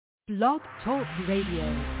Blog Talk Radio.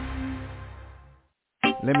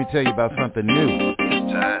 Let me tell you about something new.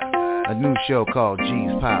 A new show called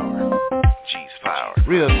G's Power. G's Power.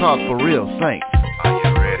 Real talk for real saints. Are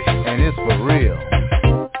you ready? And it's for real.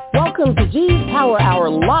 Welcome to G's Power Hour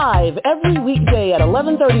live every weekday at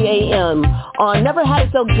 11:30 a.m. on Never Had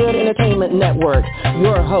It So Good Entertainment Network.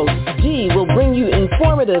 Your host, G, will bring you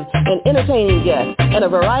informative and entertaining guests and a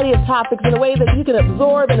variety of topics in a way that you can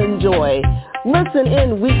absorb and enjoy. Listen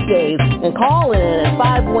in weekdays and call in at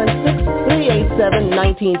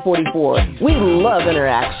 516-387-1944. We love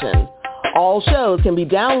interaction. All shows can be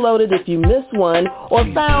downloaded if you miss one or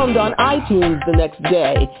found on iTunes the next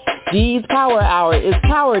day. G's Power Hour is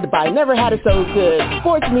powered by Never Had It So Good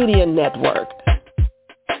Sports Media Network.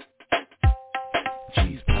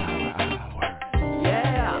 G's Power Hour.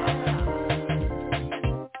 Yeah.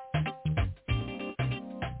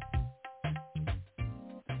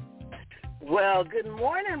 Well, good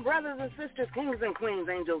morning, brothers and sisters, kings and queens,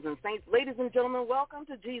 angels and saints. Ladies and gentlemen, welcome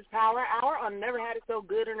to G's Power Hour on Never Had It So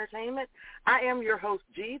Good Entertainment. I am your host,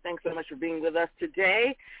 G. Thanks so much for being with us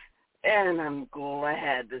today. And I'm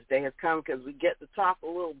glad this day has come because we get to talk a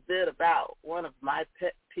little bit about one of my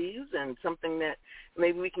pet peeves and something that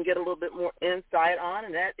maybe we can get a little bit more insight on,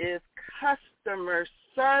 and that is customer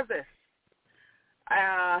service.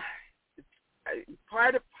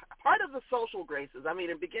 Part of the social graces. I mean,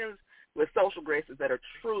 it begins with social graces that are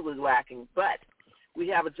truly lacking, but we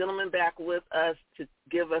have a gentleman back with us to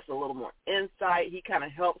give us a little more insight. He kind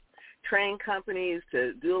of helps train companies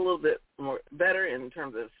to do a little bit more better in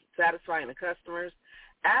terms of satisfying the customers.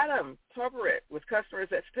 Adam Tuberett with Customers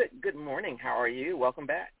That Stick. Good morning. How are you? Welcome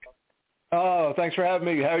back. Oh, thanks for having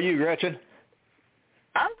me. How are you, Gretchen?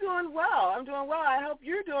 I'm doing well. I hope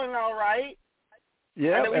you're doing all right.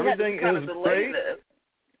 Yeah, everything is great.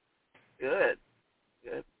 Good.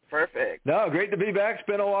 Perfect. No, great to be back. It's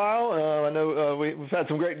been a while. I know we've had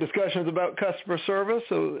some great discussions about customer service,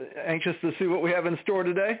 so anxious to see what we have in store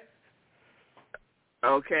today.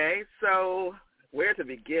 Okay, so where to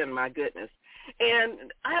begin? My goodness.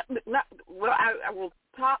 And I will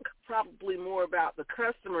talk probably more about the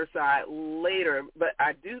customer side later, but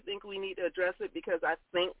I do think we need to address it because I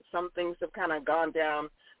think some things have kind of gone down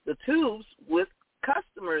the tubes with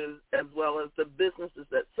customers as well as the businesses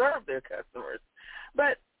that serve their customers.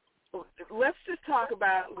 But let's just talk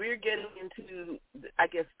about, we're getting into, I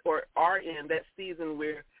guess, or are in that season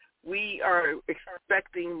where we are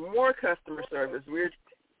expecting more customer service. We're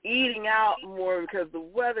eating out more because the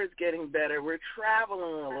weather's getting better. We're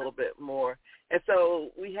traveling a little bit more. And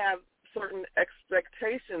so we have certain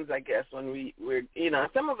expectations, I guess, when we're,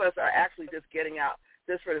 some of us are actually just getting out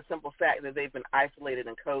just for the simple fact that they've been isolated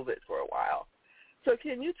in COVID for a while. So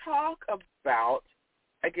can you talk about,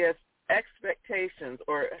 I guess, expectations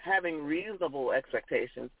or having reasonable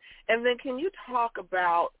expectations? And then can you talk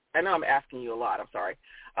about, I know I'm asking you a lot, I'm sorry,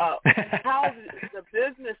 how the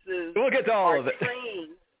businesses we'll get to all are of it.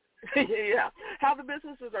 trained. Yeah, how the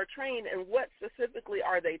businesses are trained and what specifically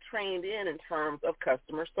are they trained in terms of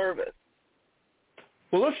customer service?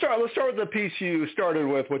 Well, let's start with the piece you started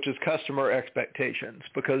with, which is customer expectations,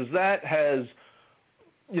 because that has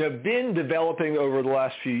been developing over the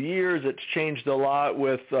last few years. It's changed a lot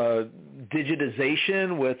with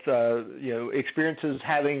digitization, with experiences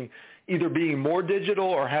having either being more digital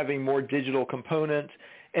or having more digital components.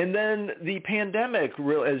 And then the pandemic,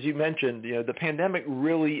 as you mentioned, the pandemic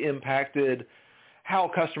really impacted how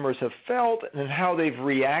customers have felt and how they've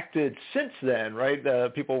reacted since then, right?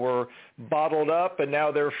 People were bottled up and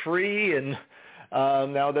now they're free, and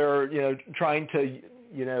now they're, trying to,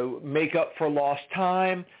 make up for lost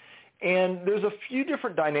time. And there's a few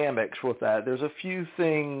different dynamics with that. There's a few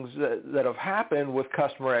things that have happened with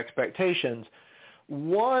customer expectations.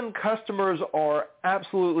 One, customers are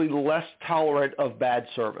absolutely less tolerant of bad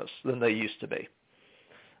service than they used to be.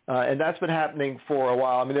 And that's been happening for a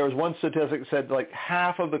while. I mean, there was one statistic that said like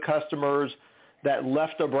half of the customers that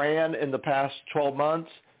left a brand in the past 12 months,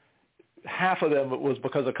 half of them was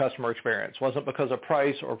because of customer experience. It wasn't because of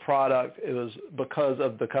price or product. It was because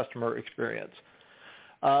of the customer experience.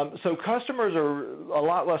 So customers are a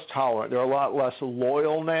lot less tolerant. They're a lot less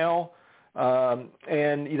loyal now. And,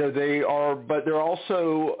 they are, but they're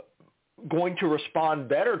also going to respond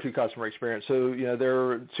better to customer experience. So,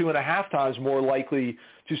 they're 2.5 times more likely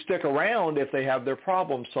to stick around if they have their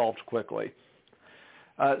problem solved quickly.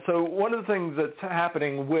 So one of the things that's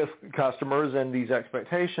happening with customers and these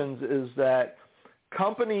expectations is that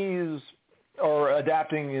companies are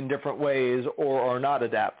adapting in different ways or are not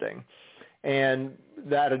adapting. And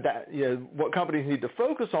that, what companies need to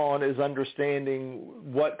focus on is understanding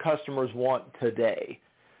what customers want today.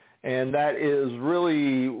 And that is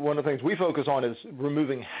really one of the things we focus on is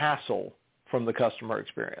removing hassle from the customer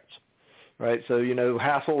experience, right? So,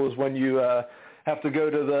 hassle is when you have to go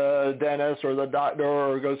to the dentist or the doctor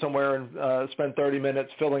or go somewhere and spend 30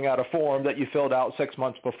 minutes filling out a form that you filled out 6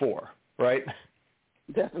 months before, right?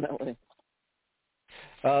 Definitely.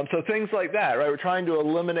 So things like that, right? We're trying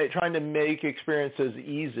to make experiences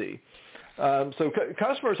easy. So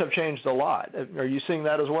customers have changed a lot. Are you seeing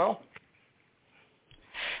that as well?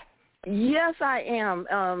 Yes, I am.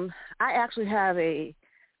 I actually have a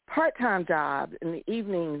part-time job in the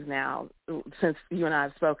evenings now since you and I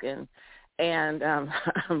have spoken, and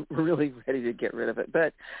I'm really ready to get rid of it.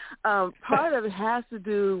 But part of it has to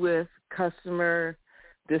do with customer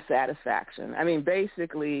dissatisfaction. I mean,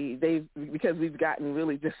 basically, because we've gotten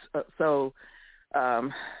really just so, I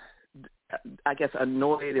guess,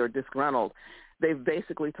 annoyed or disgruntled. They've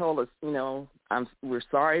basically told us, we're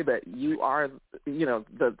sorry, but you are,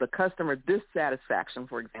 the customer dissatisfaction,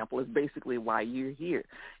 for example, is basically why you're here.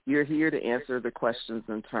 You're here to answer the questions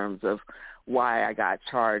in terms of why I got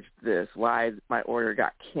charged this, why my order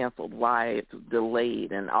got canceled, why it's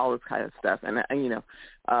delayed, and all this kind of stuff. And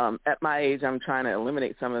at my age, I'm trying to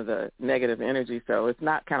eliminate some of the negative energy, so it's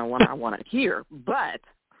not kind of what I want to hear. But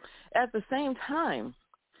at the same time,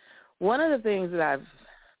 one of the things that I've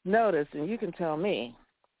noticed, and you can tell me,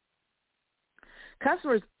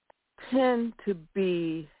 customers tend to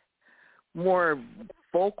be more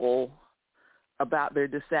vocal about their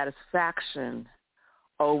dissatisfaction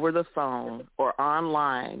over the phone or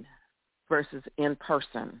online versus in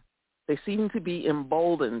person. They seem to be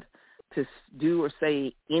emboldened to do or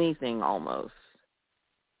say anything almost.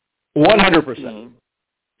 100%.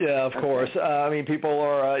 Yeah, of Okay. course. People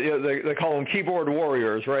are, they call them keyboard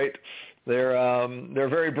warriors, right? They're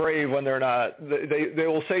very brave when they're not. They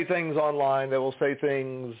will say things online. They will say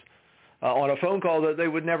things on a phone call that they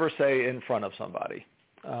would never say in front of somebody.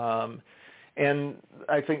 And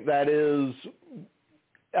I think that is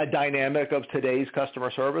a dynamic of today's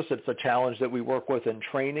customer service. It's a challenge that we work with in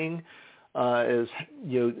training, is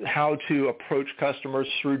how to approach customers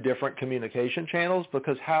through different communication channels,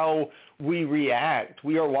 because how we react,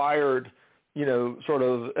 we are wired sort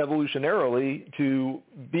of evolutionarily to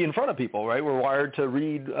be in front of people, right? We're wired to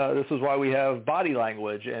read. This is why we have body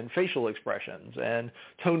language and facial expressions and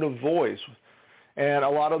tone of voice. And a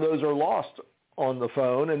lot of those are lost on the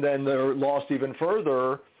phone, and then they're lost even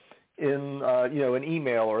further in, an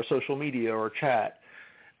email or social media or chat.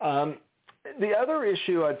 The other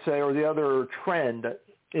issue, I'd say, or the other trend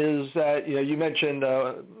is that, you mentioned,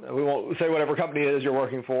 we won't say whatever company it is you're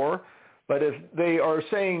working for, but if they are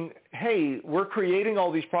saying, hey, we're creating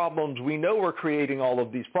all these problems, we know we're creating all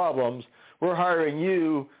of these problems, we're hiring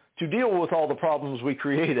you to deal with all the problems we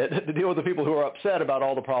created, to deal with the people who are upset about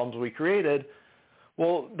all the problems we created,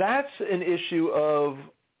 well, that's an issue of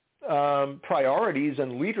priorities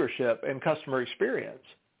and leadership and customer experience,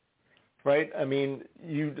 right? I mean,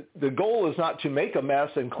 the goal is not to make a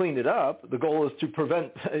mess and clean it up. The goal is to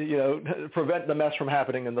prevent the mess from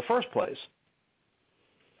happening in the first place.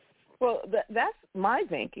 Well, that's my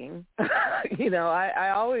thinking.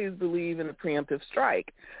 I always believe in a preemptive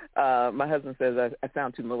strike. My husband says I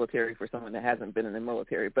sound too military for someone that hasn't been in the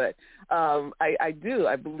military, but I do.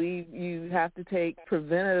 I believe you have to take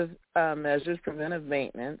preventive measures, preventive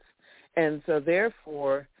maintenance, and so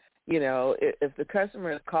therefore, if the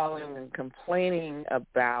customer is calling and complaining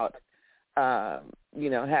about,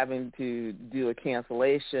 having to do a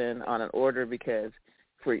cancellation on an order because,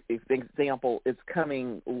 for example, it's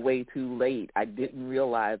coming way too late. I didn't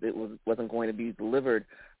realize it wasn't going to be delivered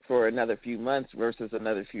for another few months versus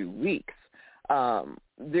another few weeks.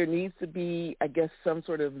 There needs to be, I guess, some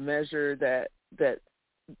sort of measure that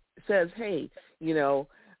says, hey,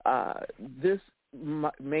 this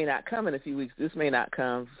may not come in a few weeks. This may not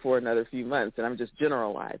come for another few months, and I'm just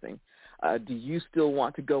generalizing. Do you still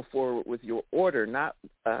want to go forward with your order? Not,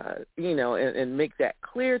 and make that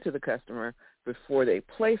clear to the customer before they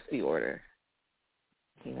place the order.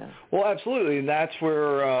 Well, absolutely, and that's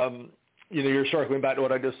where you're circling back to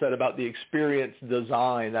what I just said about the experience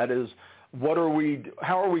design. That is,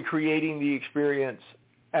 how are we creating the experience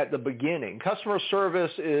at the beginning? Customer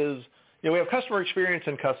service is, we have customer experience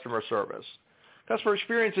and customer service. Customer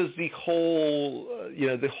experience is the whole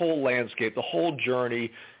landscape, the whole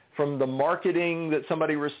journey, from the marketing that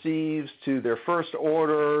somebody receives to their first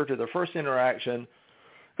order to their first interaction.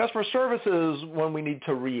 Customer service is when we need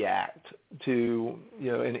to react to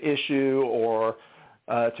an issue or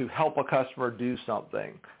to help a customer do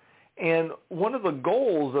something. And one of the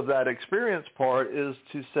goals of that experience part is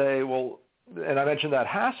to say, well, and I mentioned that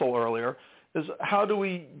hassle earlier, is how do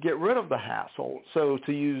we get rid of the hassle? So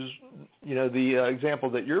to use, the example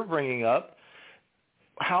that you're bringing up,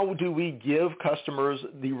 how do we give customers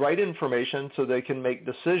the right information so they can make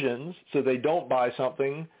decisions so they don't buy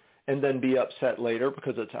something and then be upset later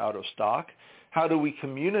because it's out of stock? How do we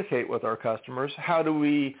communicate with our customers? How do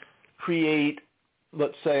we create,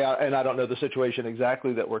 let's say, and I don't know the situation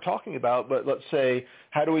exactly that we're talking about, but let's say,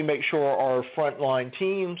 how do we make sure our frontline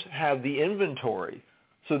teams have the inventory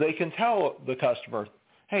so they can tell the customer,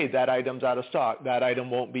 hey, that item's out of stock. That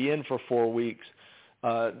item won't be in for 4 weeks.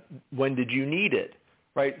 When did you need it?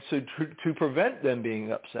 Right? So to prevent them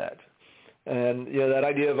being upset. And, that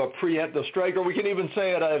idea of a preemptive strike, or we can even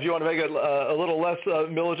say it, if you want to make it a little less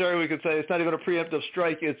military, we could say it's not even a preemptive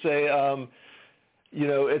strike. It's a,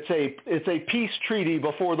 it's a peace treaty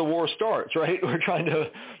before the war starts, right? We're trying to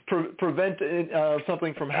prevent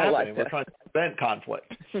something from happening. We're trying to prevent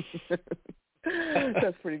conflict.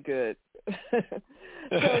 That's pretty good.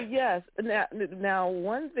 So, yes. Now,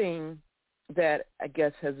 one thing that I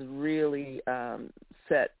guess has really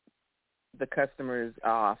set the customers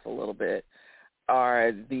off a little bit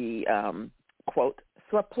are the, quote,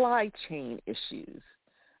 supply chain issues.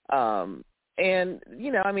 And,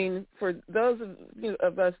 for those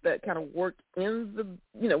of us that kind of work in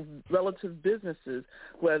the, relative businesses,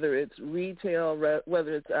 whether it's retail,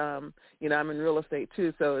 whether it's, I'm in real estate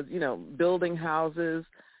too, so it's, building houses,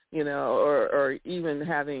 or even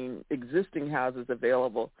having existing houses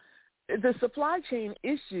available, the supply chain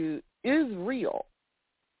issue is real,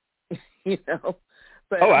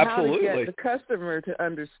 but how to get the customer to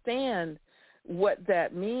understand what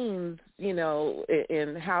that means,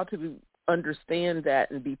 and how to understand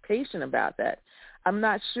that and be patient about that. I'm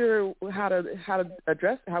not sure how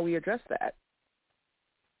we address that.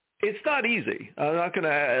 It's not easy. I'm not going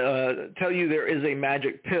to tell you there is a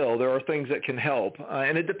magic pill. There are things that can help,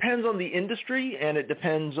 and it depends on the industry and it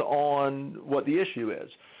depends on what the issue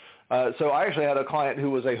is. So I actually had a client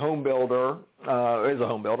who was a home builder, is a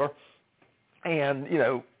home builder, and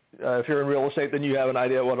if you're in real estate, then you have an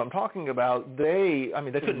idea what I'm talking about. They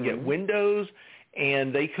couldn't get windows,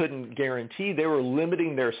 and they couldn't guarantee. They were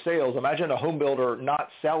limiting their sales. Imagine a home builder not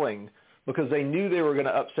selling because they knew they were going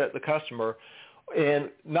to upset the customer. And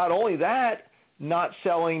not only that, not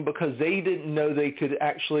selling because they didn't know they could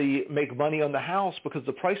actually make money on the house because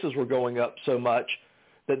the prices were going up so much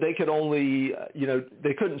that they could only,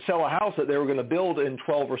 they couldn't sell a house that they were going to build in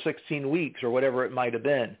 12 or 16 weeks or whatever it might have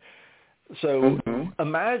been. So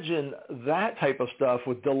imagine that type of stuff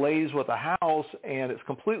with delays with a house, and it's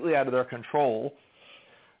completely out of their control.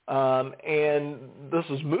 And this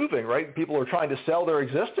is moving, right? People are trying to sell their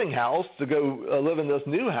existing house to go live in this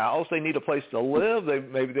new house. They need a place to live.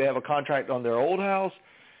 Maybe they have a contract on their old house.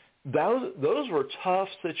 Those were tough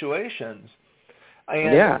situations.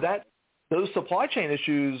 And those supply chain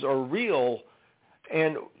issues are real.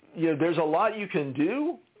 And, there's a lot you can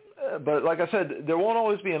do. But like I said, there won't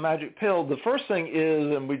always be a magic pill. The first thing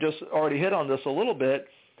is, and we just already hit on this a little bit,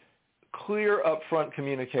 clear upfront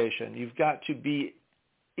communication. You've got to be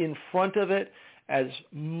in front of it as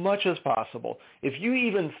much as possible. If you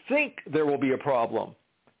even think there will be a problem,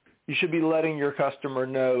 you should be letting your customer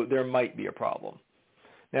know there might be a problem.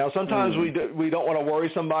 Now, sometimes we don't want to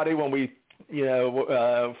worry somebody when we,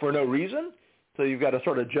 for no reason. So you've got to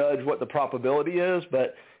sort of judge what the probability is.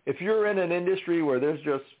 But if you're in an industry where there's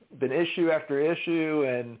just been issue after issue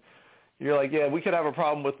and you're like, yeah, we could have a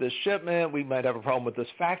problem with this shipment, we might have a problem with this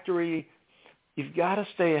factory, you've got to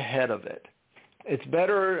stay ahead of it. It's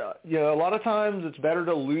better, a lot of times it's better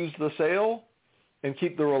to lose the sale and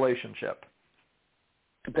keep the relationship.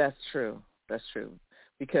 That's true.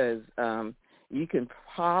 Because you can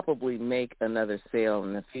probably make another sale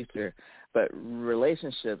in the future, but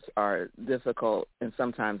relationships are difficult and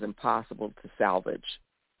sometimes impossible to salvage.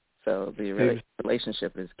 So the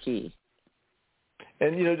relationship is key.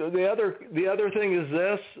 And the other thing is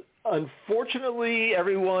this: unfortunately,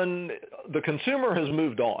 the consumer has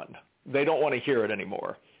moved on. They don't want to hear it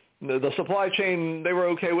anymore. The supply chain, they were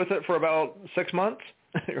okay with it for about 6 months,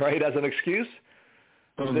 right? As an excuse.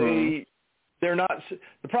 They're not.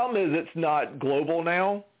 The problem is it's not global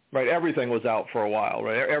now, right? Everything was out for a while,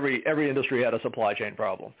 right? Every industry had a supply chain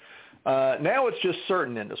problem. Now it's just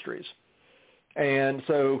certain industries. And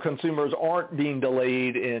so consumers aren't being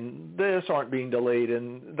delayed in this, aren't being delayed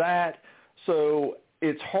in that. So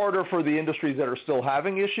it's harder for the industries that are still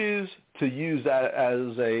having issues to use that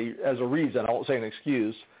as a reason. I won't say an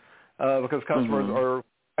excuse, because customers are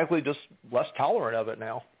likely just less tolerant of it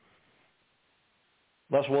now,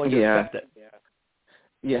 less willing to accept it.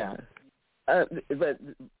 Yeah. But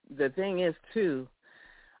the thing is, too,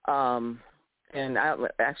 and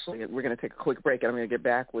actually we're going to take a quick break, and I'm going to get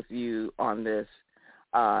back with you on this.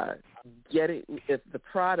 If the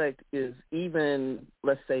product is even,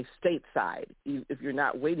 let's say, stateside, if you're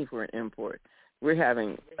not waiting for an import, we're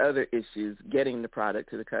having other issues getting the product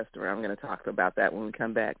to the customer. I'm going to talk about that when we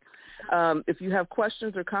come back. If you have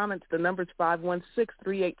questions or comments, the number is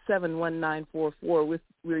 516-387-1944.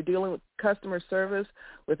 We're dealing with customer service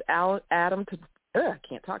with Adam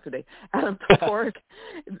Toporek.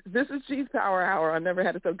 This is G's Power Hour. I never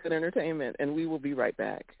had so good entertainment, and we will be right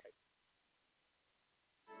back.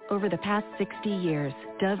 Over the past 60 years,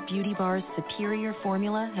 Dove Beauty Bar's superior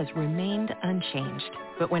formula has remained unchanged.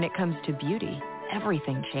 But when it comes to beauty,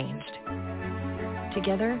 everything changed.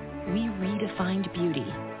 Together, we redefined beauty.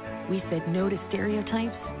 We said no to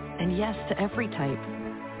stereotypes and yes to every type.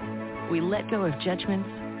 We let go of judgments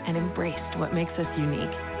and embraced what makes us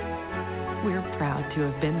unique. We're proud to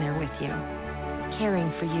have been there with you,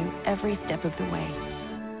 caring for you every step of the way.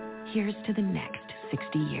 Here's to the next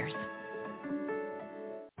 60 years.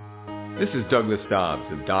 This is Douglas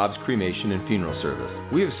Dobbs of Dobbs Cremation and Funeral Service.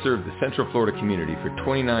 We have served the Central Florida community for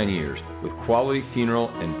 29 years with quality funeral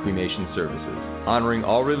and cremation services. Honoring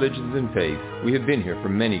all religions and faiths, we have been here for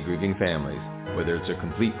many grieving families. Whether it's a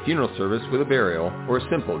complete funeral service with a burial or a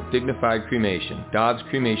simple, dignified cremation, Dobbs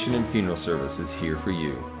Cremation and Funeral Service is here for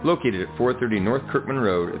you. Located at 430 North Kirkman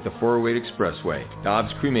Road at the 408 Expressway,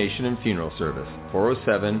 Dobbs Cremation and Funeral Service,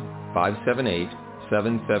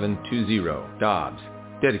 407-578-7720. Dobbs,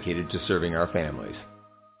 dedicated to serving our families.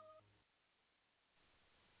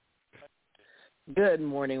 Good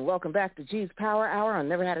morning. Welcome back to G's Power Hour on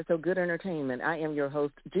Never Had It So Good Entertainment. I am your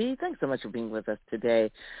host, G. Thanks so much for being with us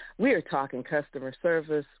today. We are talking customer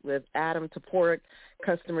service with Adam Toporek,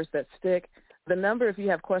 Customers That Stick. The number, if you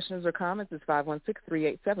have questions or comments, is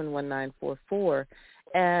 516-387-1944.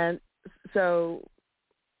 And so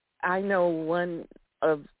I know one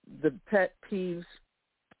of the pet peeves,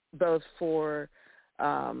 both for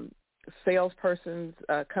salespersons,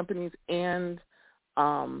 companies, and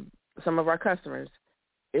some of our customers,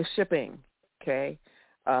 is shipping, okay?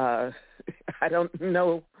 I don't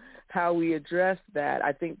know how we address that.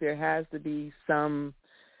 I think there has to be some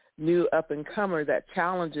new up-and-comer that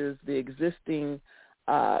challenges the existing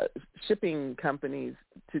shipping companies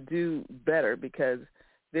to do better, because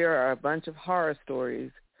there are a bunch of horror stories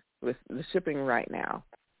with the shipping right now.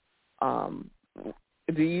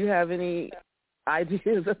 Do you have any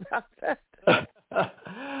ideas about that?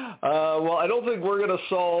 Well, I don't think we're going to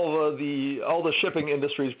solve all the shipping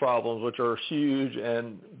industry's problems, which are huge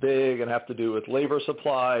and big and have to do with labor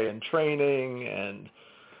supply and training and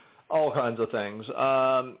all kinds of things.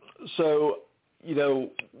 So,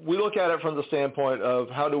 we look at it from the standpoint of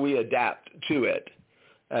how do we adapt to it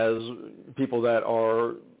as people that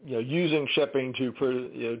are, using shipping to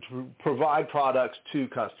provide products to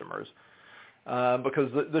customers.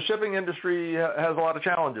 Because the shipping industry has a lot of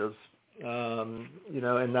challenges,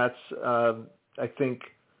 and that's, I think,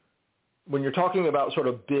 when you're talking about sort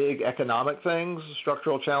of big economic things,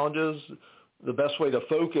 structural challenges, the best way to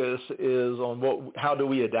focus is on how do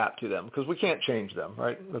we adapt to them, because we can't change them,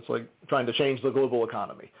 right? That's like trying to change the global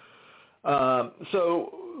economy.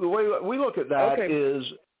 So the way we look at that is...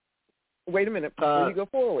 Wait a minute, before you go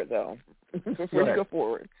forward, though.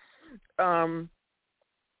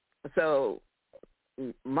 So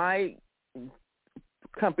my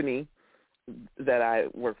company that I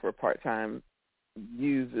work for part-time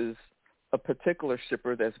uses a particular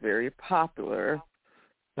shipper that's very popular.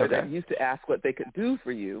 But I used to ask what they could do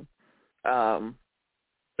for you. And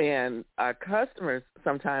our customers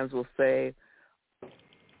sometimes will say,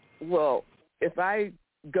 well, if I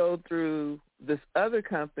go through this other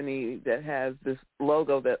company that has this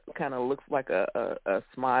logo that kind of looks like a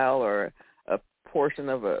smile or a portion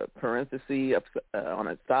of a parenthesis on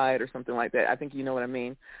its side or something like that. I think you know what I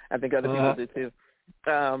mean. I think other people do too.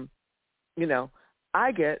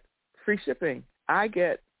 I get free shipping. I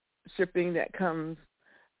get shipping that comes,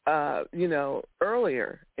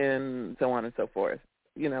 earlier and so on and so forth,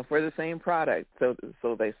 for the same product. So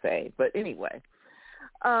they say. But anyway,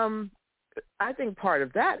 I think part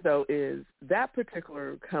of that, though, is that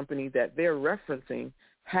particular company that they're referencing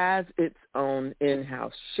has its own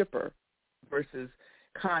in-house shipper versus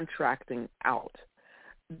contracting out.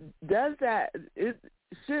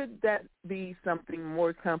 Should that be something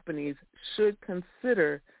more companies should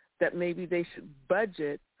consider, that maybe they should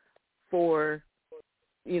budget for,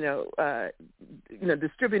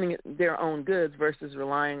 distributing their own goods versus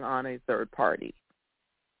relying on a third party?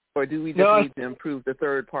 Or do we just need to improve the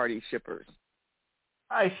third-party shippers?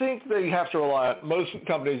 I think they have to most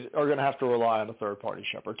companies are going to have to rely on a third-party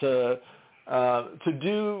shipper to To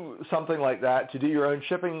do something like that, to do your own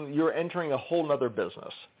shipping, you're entering a whole other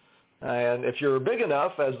business. And if you're big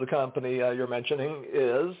enough, as the company you're mentioning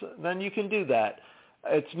is, then you can do that.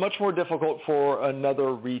 It's much more difficult for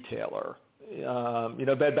another retailer.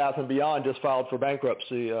 Bed Bath & Beyond just filed for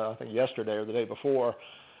bankruptcy, I think yesterday or the day before.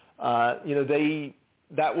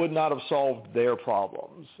 That would not have solved their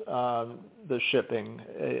problems, the shipping.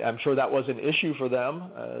 I'm sure that was an issue for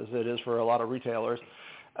them, as it is for a lot of retailers.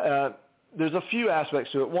 There's a few aspects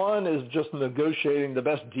to it. One is just negotiating the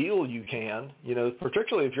best deal you can,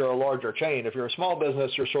 particularly if you're a larger chain. If you're a small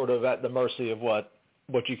business, you're sort of at the mercy of what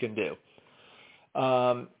you can do.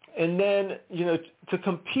 And then, to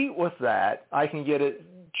compete with that, I can get it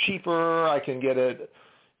cheaper. I can get it,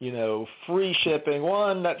 free shipping.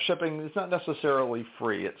 One, that shipping is not necessarily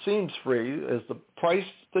free. It seems free. Is the price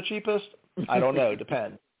the cheapest? I don't know.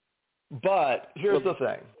 Depends. But here's the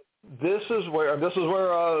thing. This is where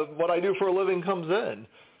what I do for a living comes in.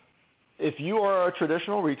 If you are a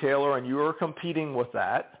traditional retailer and you are competing with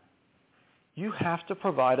that, you have to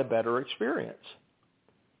provide a better experience.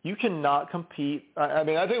 You cannot compete. I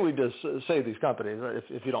think we just say these companies,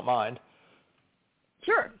 if you don't mind.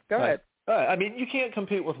 Sure, go ahead. You can't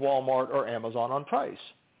compete with Walmart or Amazon on price.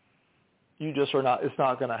 You just are not. It's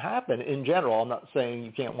not going to happen in general. I'm not saying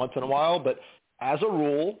you can't once in a while, but as a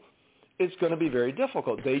rule, it's going to be very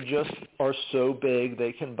difficult. They just are so big.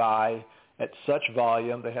 They can buy at such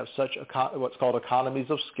volume. They have such what's called economies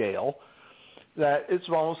of scale that it's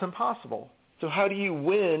almost impossible. So how do you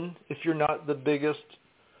win if you're not the biggest,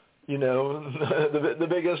 the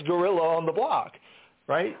biggest gorilla on the block,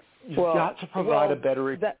 right? You've got to provide a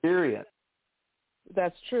better experience.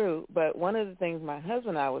 That's true. But one of the things my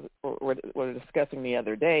husband and I were discussing the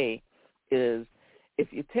other day is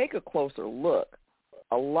if you take a closer look,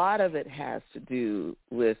 a lot of it has to do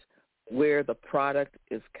with where the product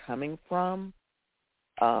is coming from.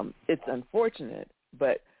 It's unfortunate,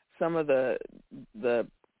 but some of the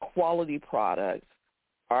quality products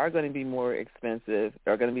are going to be more expensive,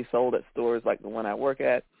 are going to be sold at stores like the one I work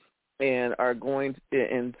at, and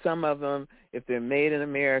and some of them, if they're made in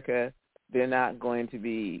America, they're not going to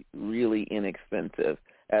be really inexpensive,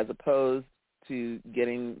 as opposed to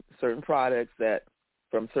getting certain products that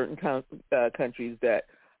from certain countries that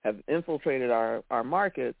have infiltrated our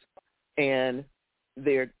markets, and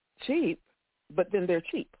they're cheap, but then they're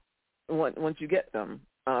cheap once you get them.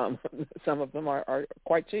 Some of them are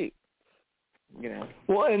quite cheap.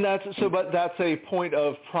 Well, and but that's a point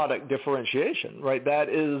of product differentiation, right? That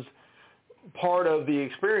is part of the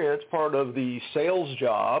experience, part of the sales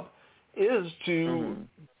job is to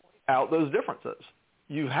out those differences.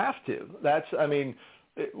 You have to.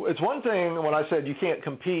 It's one thing when I said you can't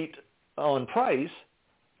compete on price,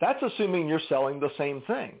 that's assuming you're selling the same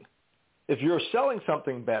thing. If you're selling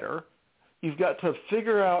something better, you've got to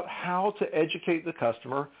figure out how to educate the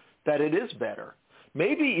customer that it is better.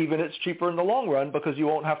 Maybe even it's cheaper in the long run because you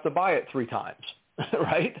won't have to buy it 3 times,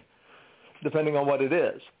 right? Depending on what it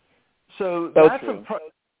is. So that's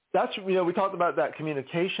we talked about that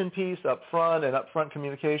communication piece up front and upfront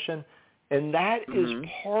communication, and that is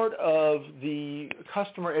part of the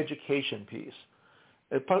customer education piece.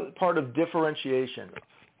 It's part of differentiation.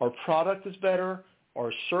 Our product is better.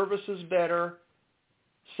 Our service is better.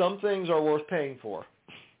 Some things are worth paying for.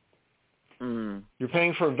 You're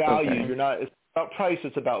paying for value. Okay. You're not. It's about price.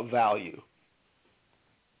 It's about value.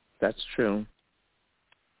 That's true.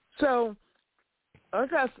 So,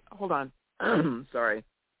 hold on. Sorry.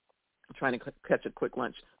 I'm trying to catch a quick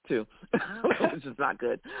lunch, too, which is not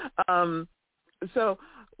good. So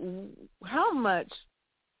how much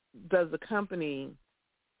does the company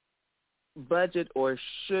budget or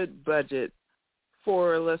should budget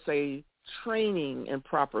for, let's say, training and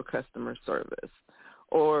proper customer service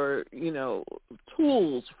or,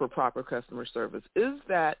 tools for proper customer service? Is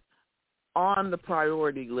that on the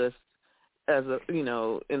priority list as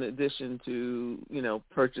in addition to,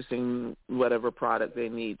 purchasing whatever product they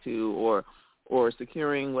need to or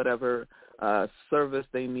securing whatever service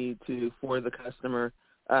they need to for the customer?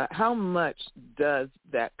 How much does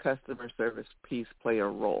that customer service piece play a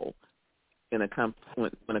role in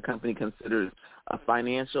when a company considers a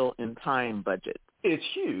financial and time budget? It's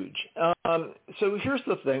huge. So here's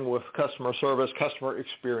the thing with customer service, customer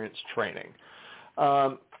experience training.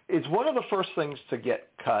 It's one of the first things to get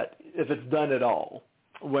cut if it's done at all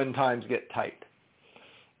when times get tight.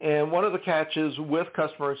 And one of the catches with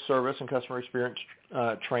customer service and customer experience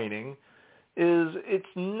training is it's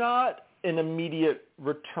not an immediate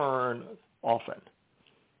return often.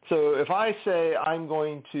 So if I say I'm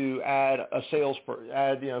going to add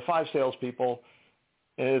 5 salespeople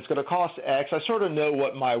and it's going to cost X, I sort of know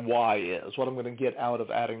what my Y is, what I'm going to get out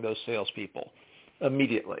of adding those salespeople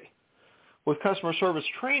immediately. With customer service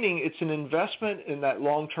training, it's an investment in that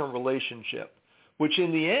long-term relationship, which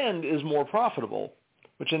in the end is more profitable,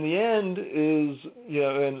 which in the end is,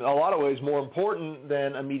 in a lot of ways more important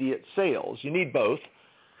than immediate sales. You need both.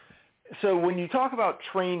 So when you talk about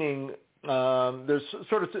training, there's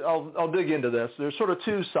sort of, I'll dig into this. There's sort of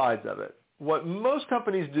two sides of it. What most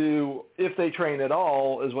companies do, if they train at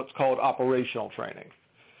all, is what's called operational training.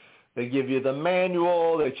 They give you the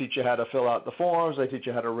manual. They teach you how to fill out the forms. They teach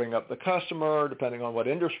you how to ring up the customer, depending on what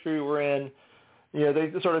industry we're in.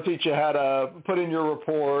 They sort of teach you how to put in your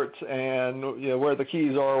reports and where the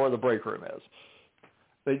keys are, where the break room is.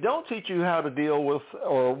 They don't teach you how to deal with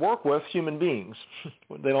or work with human beings.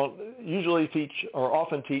 They don't usually teach or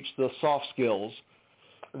often teach the soft skills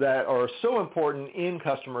that are so important in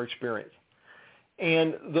customer experience.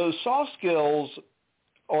 And those soft skills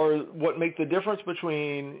are what make the difference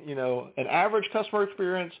between, an average customer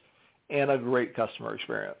experience and a great customer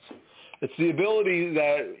experience. It's the ability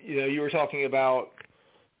that, you were talking about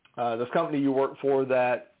this company you work for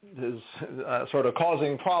that is sort of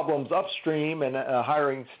causing problems upstream and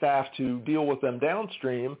hiring staff to deal with them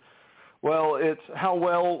downstream. Well, it's how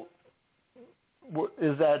well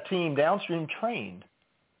is that team downstream trained?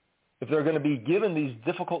 If they're going to be given these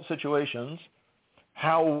difficult situations,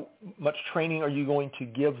 how much training are you going to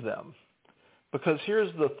give them? Because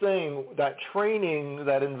here's the thing, that training,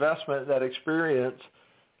 that investment, that experience,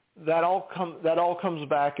 that all comes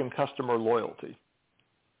back in customer loyalty,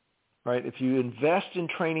 right? If you invest in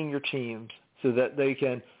training your teams so that they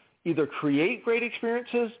can either create great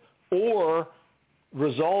experiences or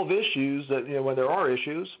resolve issues that, when there are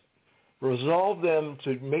issues, resolve them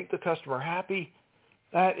to make the customer happy,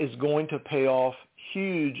 that is going to pay off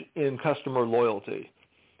huge in customer loyalty.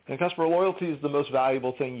 And customer loyalty is the most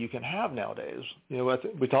valuable thing you can have nowadays.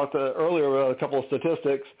 We talked earlier about a couple of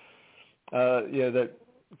statistics, that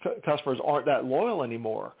customers aren't that loyal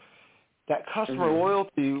anymore. That customer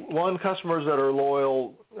loyalty, customers that are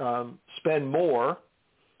loyal spend more,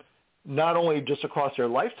 not only just across their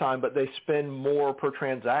lifetime, but they spend more per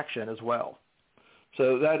transaction as well.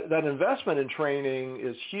 So that investment in training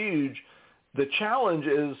is huge. The challenge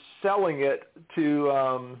is selling it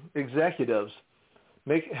to executives,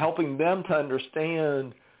 helping them to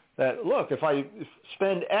understand that, look, if I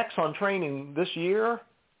spend X on training this year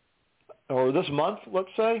or this month, let's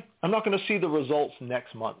say, I'm not going to see the results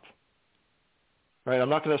next month. Right? I'm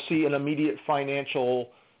not going to see an immediate financial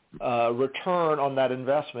return on that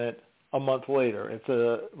investment a month later. It's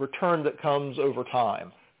a return that comes over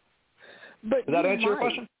time. But does that answer your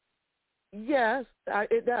question? Yes,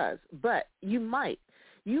 it does. But you might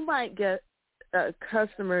get a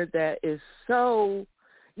customer that is so,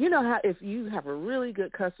 how if you have a really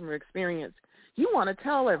good customer experience, you want to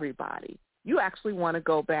tell everybody. You actually want to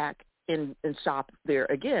go back and shop there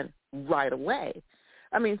again right away.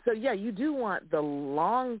 I mean, so yeah, you do want the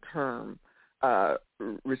long-term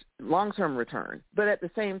return, but at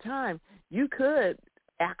the same time, you could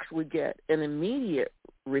actually get an immediate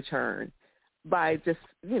return by just,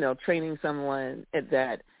 training someone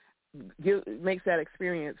that makes that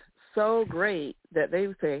experience so great that they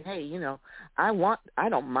say, hey, I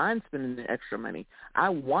don't mind spending the extra money. I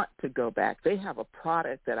want to go back. They have a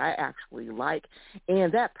product that I actually like,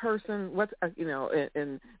 and that person,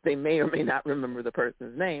 and they may or may not remember the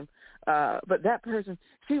person's name, but that person,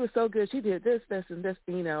 she was so good. She did this, and this,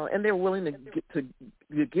 and they're willing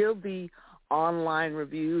to give the online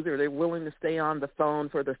reviews, or they're willing to stay on the phone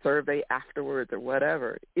for the survey afterwards or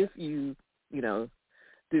whatever. If you,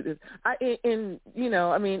 do this, and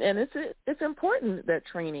it's important that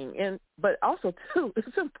training, but also too,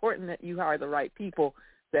 it's important that you hire the right people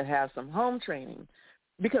that have some home training,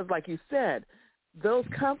 because like you said, those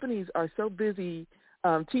companies are so busy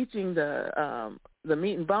teaching the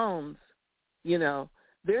meat and bones.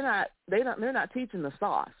 They're not teaching the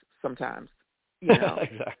sauce sometimes.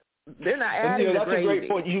 Exactly. They're not adding the that's gravy. a great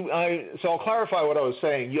point. So I'll clarify what I was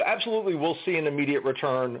saying. You absolutely will see an immediate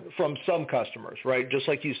return from some customers, right? Just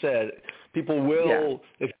like you said, people will,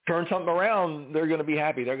 if you turn something around, they're going to be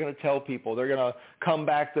happy. They're going to tell people. They're going to come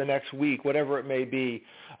back the next week, whatever it may be.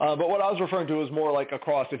 But what I was referring to was more like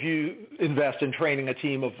across, if you invest in training a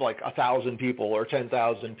team of like 1,000 people or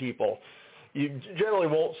 10,000 people, you generally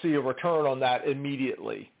won't see a return on that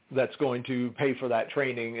immediately that's going to pay for that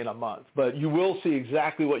training in a month. But you will see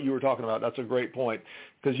exactly what you were talking about. That's a great point,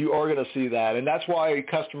 because you are going to see that. And that's why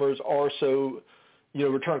customers are so,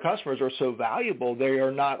 return customers are so valuable. They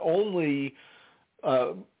are not only,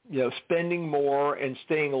 spending more and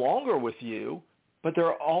staying longer with you, but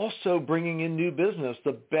they're also bringing in new business.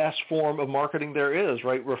 The best form of marketing there is,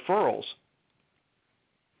 right? Referrals.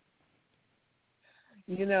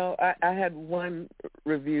 You know, I had one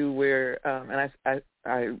review where, and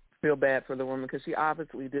I feel bad for the woman because she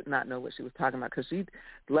obviously did not know what she was talking about, because she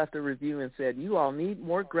left a review and said, "You all need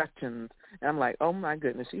more Gretchens." And I'm like, oh, my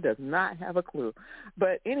goodness, she does not have a clue.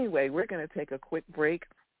 But anyway, we're going to take a quick break.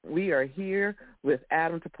 We are here with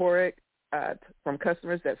Adam Toporek from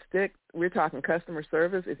Customers That Stick. We're talking customer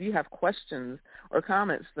service. If you have questions or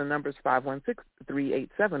comments, the number is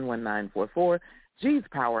 516-387-1944. G's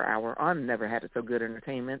Power Hour on Never Had It So Good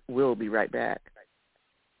Entertainment. We'll be right back.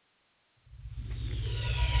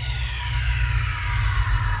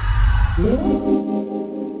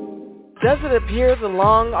 Does it appear the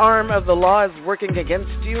long arm of the law is working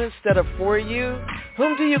against you instead of for you?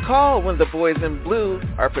 Whom do you call when the boys in blue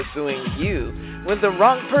are pursuing you? When the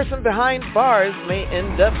wrong person behind bars may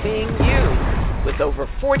end up being you? With over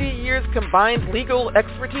 40 years combined legal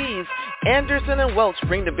expertise, Anderson & Welch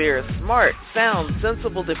bring to bear a smart, sound,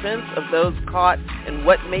 sensible defense of those caught in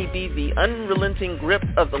what may be the unrelenting grip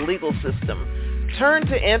of the legal system. Turn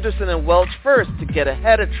to Anderson & Welch first to get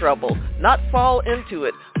ahead of trouble, not fall into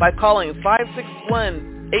it, by calling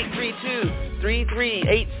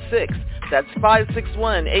 561-832-3386. That's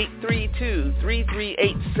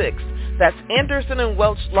 561-832-3386. That's Anderson &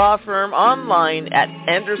 Welch Law Firm, online at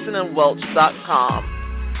andersonandwelch.com.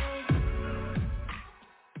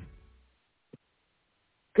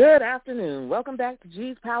 Good afternoon. Welcome back to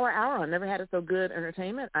G's Power Hour on Never Had It So Good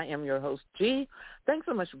Entertainment. I am your host, G. Thanks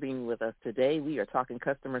so much for being with us today. We are talking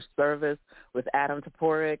customer service with Adam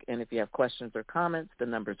Toporek, and if you have questions or comments, the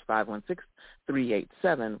number is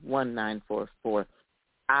 516-387-1944.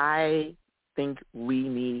 I think we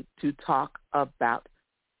need to talk about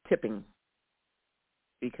tipping,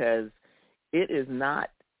 because it is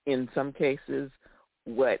not, in some cases,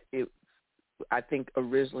 what it, I think,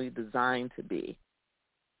 originally designed to be.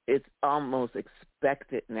 It's almost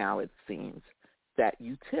expected now, it seems, that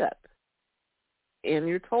you tip, and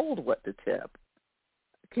you're told what to tip.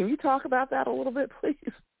 Can you talk about that a little bit, please?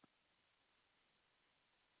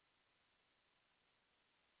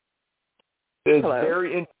 It's Hello?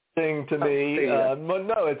 very interesting to me.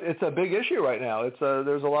 No, it's a big issue right now.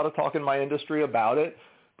 There's a lot of talk in my industry about it,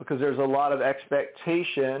 because there's a lot of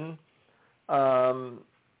expectation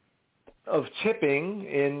of tipping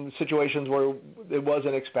in situations where it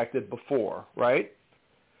wasn't expected before, right?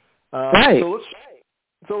 Right.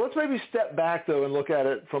 So let's maybe step back, though, and look at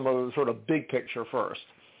it from a sort of big picture first,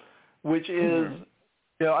 which is,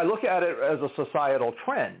 I look at it as a societal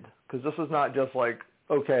trend, because this is not just like,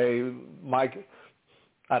 okay,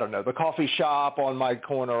 the coffee shop on my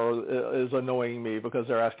corner is annoying me because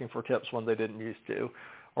they're asking for tips when they didn't used to,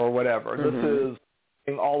 or whatever. This is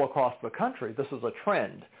all across the country. This is a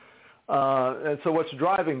trend. And so what's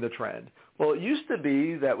driving the trend? Well, it used to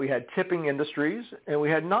be that we had tipping industries and we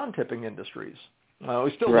had non-tipping industries.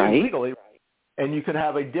 We still do legally, and you could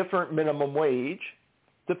have a different minimum wage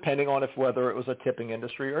depending on whether it was a tipping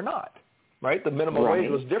industry or not, right? The minimum wage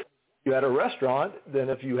was different if you had a restaurant than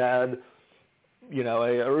if you had,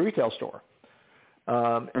 a retail store.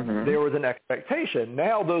 There was an expectation.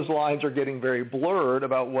 Now those lines are getting very blurred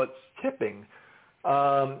about what's tipping.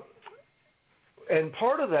 And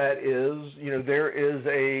part of that is, there is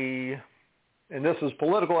and this is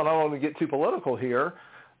political, and I don't want to get too political here,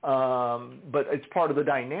 but it's part of the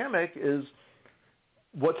dynamic is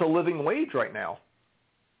what's a living wage right now?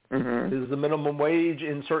 Is the minimum wage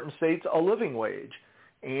in certain states a living wage?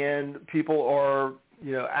 And people are,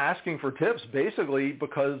 asking for tips basically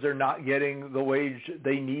because they're not getting the wage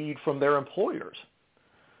they need from their employers.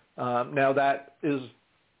 Now that is,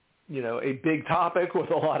 a big topic with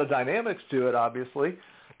a lot of dynamics to it, obviously.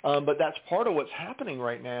 But that's part of what's happening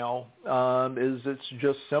right now, is it's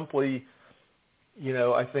just simply,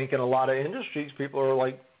 I think in a lot of industries, people are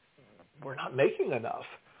like, we're not making enough.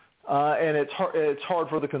 And it's hard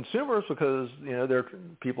for the consumers because,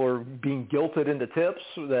 people are being guilted into tips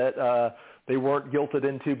that they weren't guilted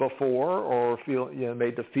into before, or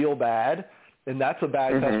made to feel bad. And that's a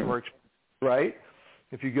bad customer experience, right?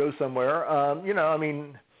 If you go somewhere,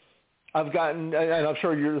 I've gotten, and I'm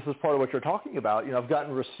sure this is part of what you're talking about, I've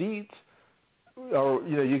gotten receipts, or,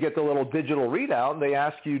 you get the little digital readout, and they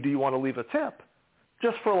ask you, do you want to leave a tip?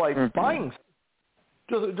 Just for, buying,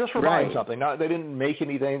 just for buying something. Not, they didn't make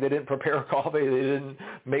anything. They didn't prepare coffee. They didn't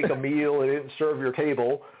make a meal. They didn't serve your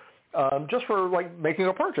table. Just for, making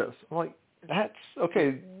a purchase. I'm like, that's,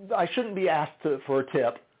 okay, I shouldn't be asked for a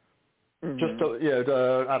tip just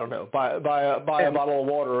to, I don't know, buy a bottle of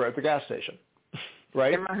water at the gas station.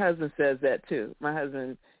 Right. And my husband says that too. My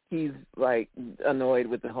husband, he's like annoyed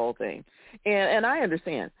with the whole thing. And I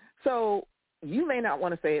understand. So you may not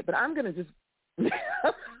want to say it, but I'm going to just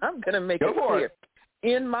I'm going to make it clear.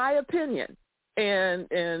 In my opinion, and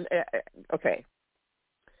okay,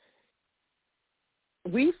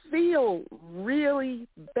 we feel really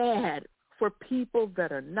bad for people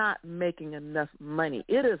that are not making enough money.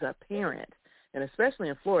 It is apparent, and especially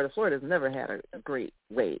in Florida. Florida's never had a great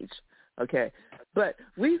wage, okay? But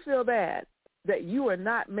we feel bad that you are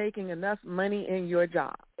not making enough money in your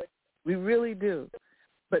job. We really do.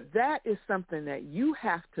 But that is something that you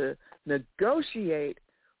have to negotiate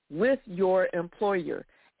with your employer,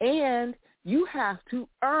 and you have to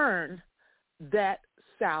earn that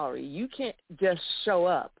salary. You can't just show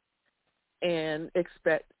up and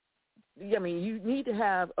expect, I mean, you need to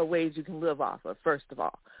have a wage you can live off of, first of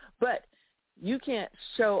all. But you can't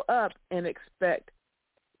show up and expect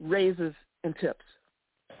raises and tips,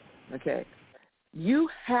 okay? You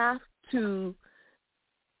have to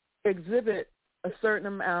exhibit a certain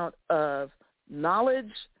amount of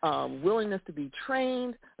knowledge, willingness to be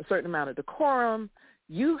trained, a certain amount of decorum.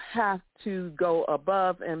 You have to go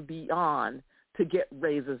above and beyond to get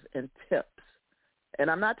raises and tips. And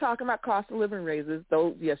I'm not talking about cost of living raises,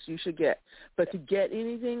 though, yes, you should get. But to get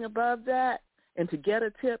anything above that and to get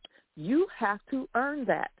a tip, you have to earn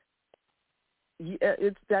that.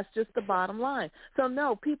 That's just the bottom line. So,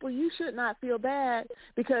 no, people, you should not feel bad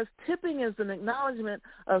because tipping is an acknowledgement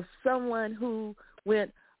of someone who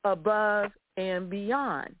went above and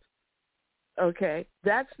beyond. Okay?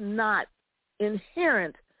 That's not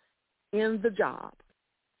inherent in the job.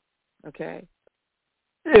 Okay?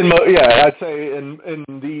 I'd say in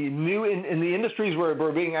the industries where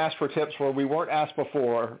we're being asked for tips where we weren't asked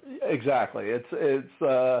before, exactly. It's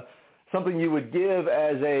something you would give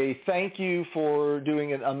as a thank you for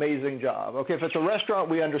doing an amazing job. Okay, if it's a restaurant,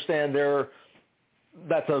 we understand they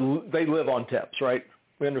live on tips, right?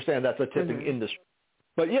 We understand that's a tipping industry.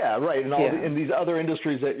 But yeah, right. And in these other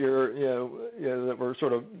industries that that we're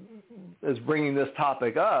sort of is bringing this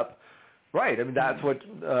topic up, right? I mean, that's what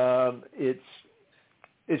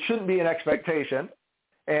it shouldn't be an expectation,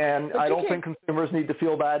 and I don't think consumers need to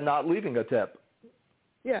feel bad not leaving a tip.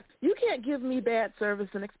 Yeah, you can't give me bad service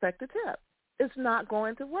and expect a tip. It's not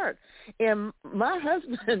going to work. And my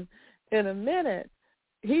husband, in a minute,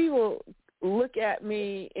 he will look at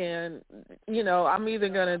me and, I'm either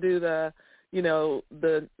going to do the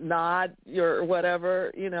nod or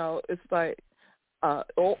whatever, it's like,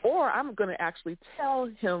 or I'm going to actually tell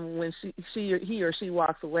him when he or she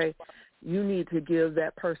walks away, you need to give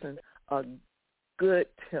that person a good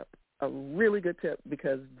tip, a really good tip,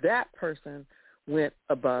 because that person went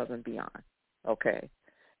above and beyond, okay?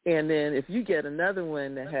 And then if you get another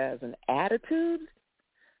one that has an attitude,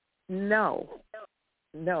 no.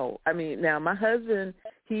 I mean, now my husband,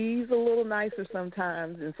 he's a little nicer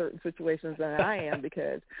sometimes in certain situations than I am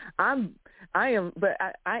because I am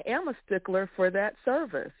a stickler for that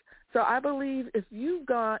service. So I believe if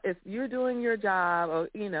you're doing your job, or,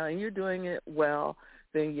 and you're doing it well,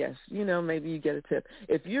 then yes, maybe you get a tip.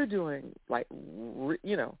 If you're doing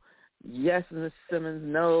yes, Miss Simmons,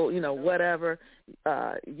 no, whatever,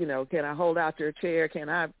 can I hold out your chair? Can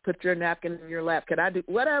I put your napkin in your lap? Can I do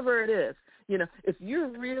whatever it is? If you're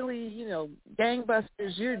really,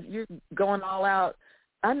 gangbusters, you're going all out,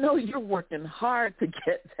 I know you're working hard to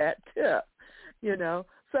get that tip,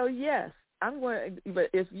 So yes, but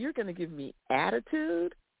if you're going to give me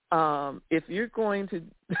attitude, if you're going to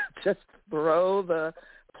just throw the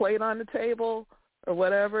plate on the table or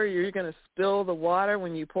whatever, you're going to spill the water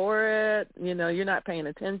when you pour it, you're not paying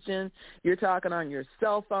attention, you're talking on your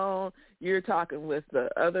cell phone, you're talking with the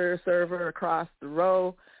other server across the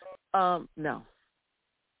row, no.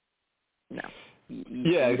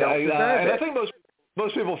 Yeah, exactly. And I think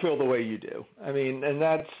most people feel the way you do. I mean, and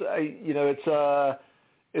that's,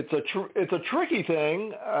 it's a tricky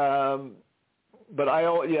thing, but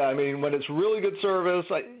I mean, when it's really good service,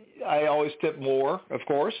 I always tip more, of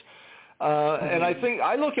course. And I think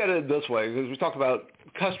I look at it this way, because we talk about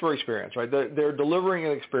customer experience, right? They're delivering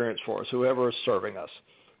an experience for us, whoever is serving us.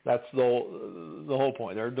 That's the whole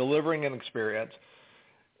point. They're delivering an experience.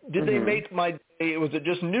 Did they make my day? Was it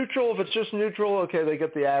just neutral? If it's just neutral, okay, they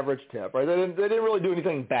get the average tip, right? They didn't really do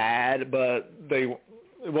anything bad, but it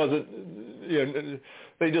wasn't,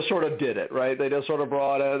 they just sort of did it, right? They just sort of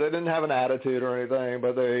brought it. They didn't have an attitude or anything,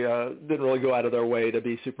 but they didn't really go out of their way to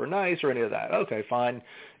be super nice or any of that. Okay, fine.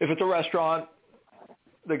 If it's a restaurant,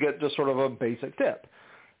 they get just sort of a basic tip.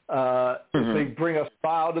 If they bring a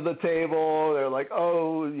smile to the table, they're like,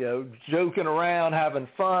 joking around, having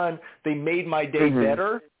fun. They made my day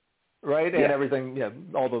better. right? And everything,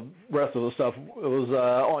 all the rest of the stuff was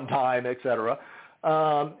on time, et cetera.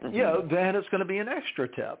 Then it's going to be an extra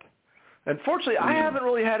tip. Unfortunately, I haven't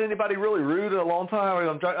really had anybody really rude in a long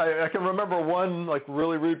time. I can remember one like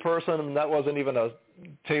really rude person, and that wasn't even a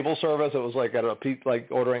table service. It was like at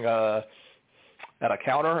ordering at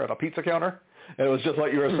a pizza counter. And it was just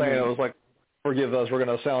like you were saying. It was like, forgive us, we're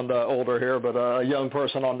going to sound older here, but a young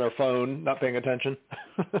person on their phone, not paying attention.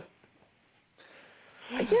 What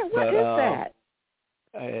is that?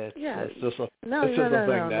 It's just a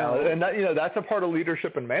thing now. And that, that's a part of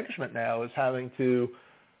leadership and management now, is having to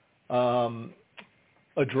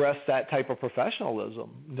address that type of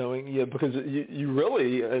professionalism, knowing because you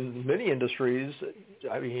really, in many industries,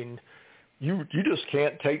 I mean, you just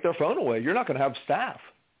can't take their phone away. You're not going to have staff.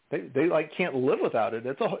 They like can't live without it.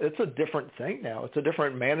 It's a different thing now. It's a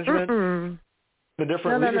different management, a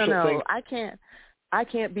different leadership thing. I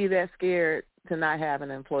can't be that scared to not have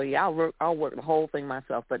an employee. I'll work the whole thing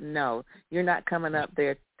myself. But no, you're not coming up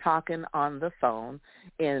there talking on the phone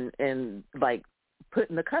and like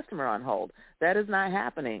putting the customer on hold. That is not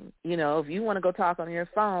happening. If you want to go talk on your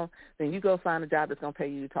phone, then you go find a job that's going to pay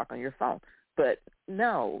you to talk on your phone. But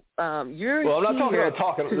no, you're. Well, I'm not talking about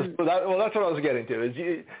talking. That's what I was getting to. Is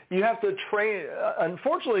you have to train.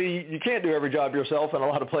 Unfortunately, you can't do every job yourself in a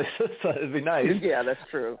lot of places. It'd be nice. Yeah, that's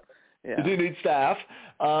true. Yeah. You do need staff,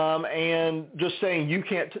 and just saying you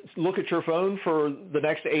can't look at your phone for the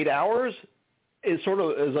next 8 hours is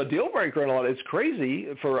a deal breaker in a lot. It's crazy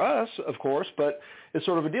for us, of course, but it's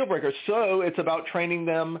sort of a deal breaker. So it's about training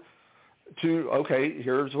them to, okay,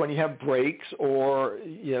 here's when you have breaks, or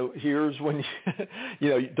here's when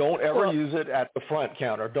don't ever use it at the front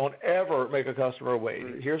counter. Don't ever make a customer wait.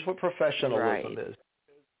 Here's what professionalism is.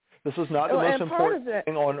 This is not the most important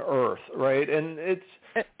thing on earth, right? And it's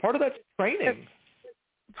part of that's training.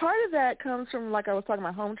 Part of that comes from, like I was talking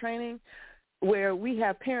about, home training, where we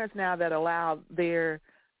have parents now that allow their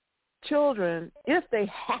children, if they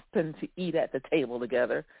happen to eat at the table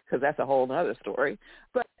together, because that's a whole other story,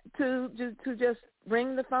 but to just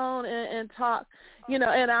ring the phone and talk, and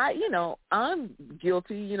I'm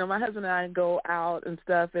guilty. My husband and I go out and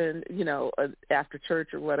stuff, and after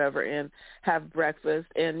church or whatever, and have breakfast,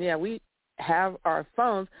 and we have our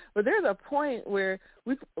phones, but there's a point where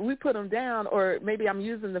we put them down, or maybe I'm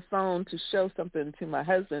using the phone to show something to my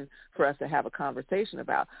husband for us to have a conversation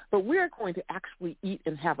about, but we're going to actually eat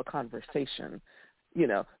and have a conversation.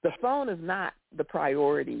 The phone is not the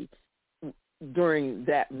priority during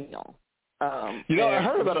that meal. I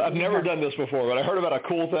heard about it. I've never done this before, but I heard about a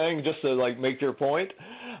cool thing just to make your point.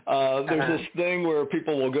 There's this thing where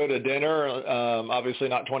people will go to dinner, obviously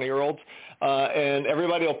not 20-year-olds, and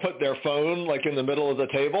everybody will put their phone in the middle of the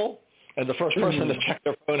table, and the first person to check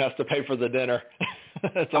their phone has to pay for the dinner.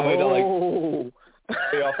 It's a way to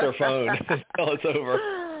pay off their phone until it's over.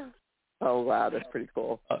 Oh wow, that's pretty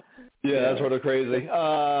cool. That's sort of crazy.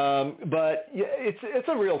 But it's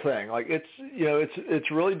a real thing.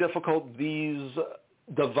 It's really difficult. These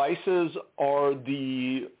devices are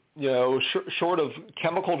the short of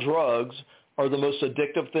chemical drugs, are the most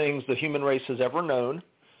addictive things the human race has ever known.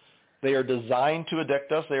 They are designed to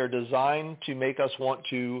addict us. They are designed to make us want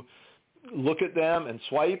to look at them and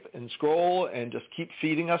swipe and scroll and just keep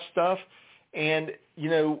feeding us stuff. And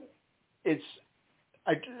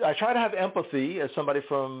I try to have empathy as somebody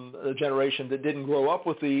from a generation that didn't grow up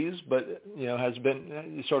with these, but has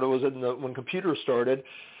been was in when computers started.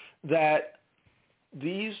 That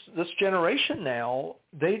this generation now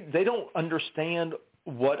they don't understand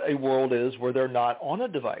what a world is where they're not on a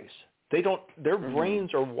device. They don't. Their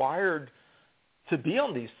brains are wired to be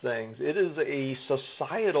on these things. It is a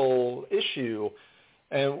societal issue,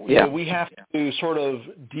 and we have to sort of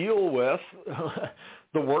deal with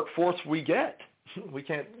the workforce we get. We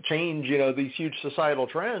can't change, these huge societal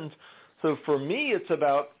trends. So for me, it's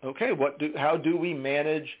about, okay, how do we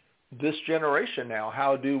manage this generation now?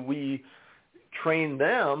 How do we train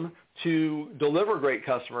them to deliver great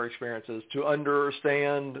customer experiences, to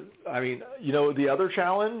understand? I mean, the other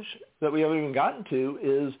challenge that we haven't even gotten to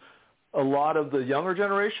is a lot of the younger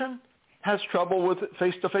generation has trouble with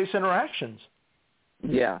face-to-face interactions.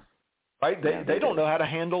 Yeah. Right? They don't know how to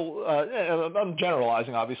handle, I'm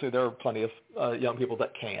generalizing, obviously. There are plenty of young people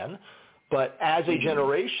that can. But as a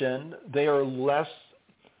generation, they are less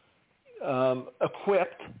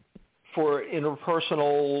equipped for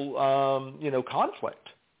interpersonal, conflict.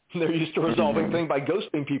 They're used to resolving things by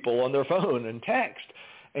ghosting people on their phone and text.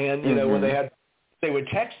 And, when they would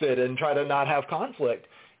text it and try to not have conflict.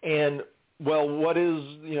 And, well, what is,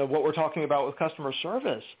 what we're talking about with customer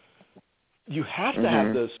service? You have to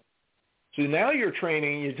have this. So now you're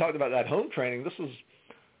training, you talked about that home training. This is,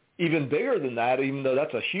 even bigger than that, even though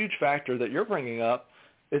that's a huge factor that you're bringing up,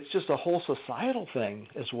 it's just a whole societal thing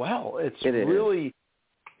as well. It's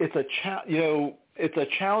a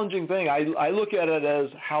challenging thing. I look at it as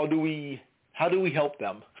how do we help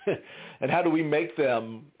them, and how do we make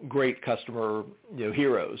them great customer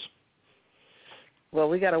heroes. Well,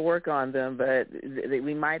 we got to work on them, but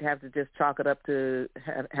we might have to just chalk it up to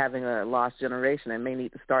having a lost generation, and may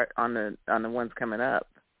need to start on the ones coming up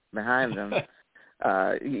behind them.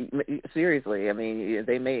 Seriously, I mean,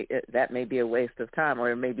 that may be a waste of time,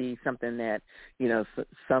 or it may be something that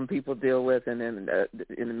some people deal with, and then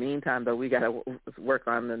in the meantime, though, we got to work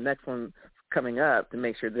on the next one coming up to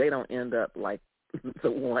make sure they don't end up like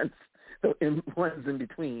the ones in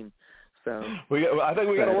between. So I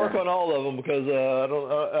think we got to work on all of them, because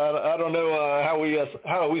I don't know how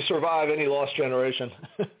we survive any lost generation.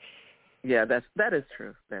 Yeah, that is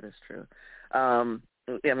true. That is true. I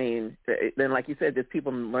mean, then like you said, there's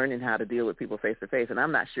people learning how to deal with people face to face, and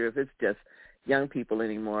I'm not sure if it's just young people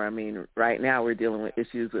anymore. I mean, right now we're dealing with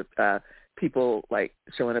issues with people like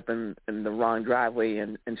showing up in the wrong driveway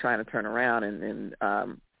and trying to turn around and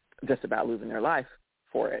just about losing their life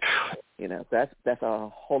for it. That's a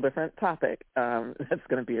whole different topic that's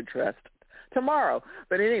going to be addressed tomorrow.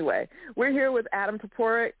 But anyway, we're here with Adam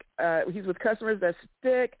Toporek. He's with Customers That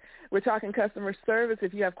Stick. We're talking customer service.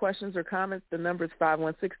 If you have questions or comments, the number is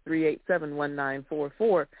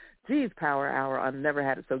 516-387-1944. G's Power Hour on Never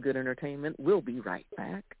Had It So Good Entertainment. We'll be right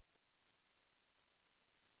back.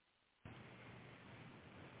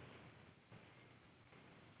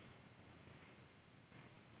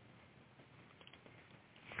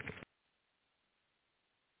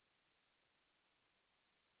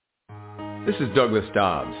 This is Douglas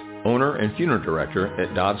Dobbs, owner and funeral director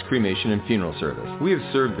at Dobbs Cremation and Funeral Service. We have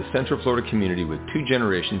served the Central Florida community with 2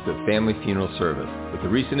 generations of family funeral service. With the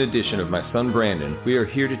recent addition of my son Brandon, we are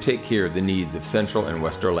here to take care of the needs of Central and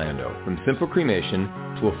West Orlando. From simple cremation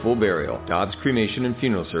to a full burial, Dobbs Cremation and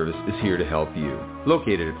Funeral Service is here to help you.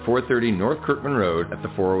 Located at 430 North Kirkman Road at the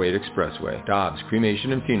 408 Expressway. Dobbs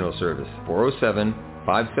Cremation and Funeral Service,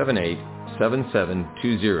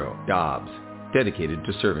 407-578-7720. Dobbs, dedicated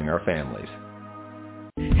to serving our families.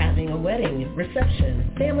 Having a wedding,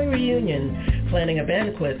 reception, family reunion, planning a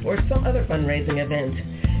banquet, or some other fundraising event.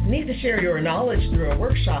 Need to share your knowledge through a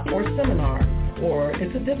workshop or seminar, or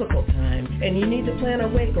it's a difficult time and you need to plan a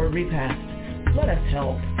wake or repast. Let us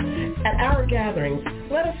help. At our gatherings,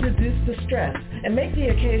 let us reduce the stress and make the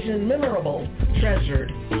occasion memorable, treasured.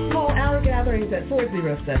 Call our gatherings at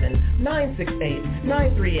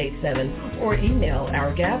 407-968-9387 or email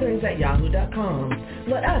ourgatherings@yahoo.com.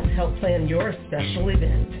 Let us help plan your special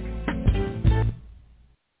event.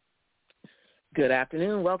 Good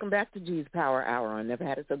afternoon. Welcome back to G's Power Hour on Never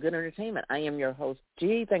Had It So Good Entertainment. I am your host,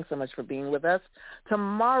 G. Thanks so much for being with us.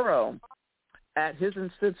 Tomorrow, at his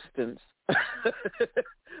insistence,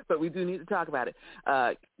 but we do need to talk about it.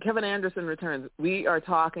 Kevin Anderson returns. We are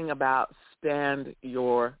talking about stand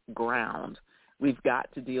your ground. We've got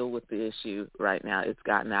to deal with the issue right now. It's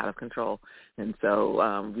gotten out of control. And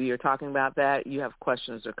so we are talking about that. You have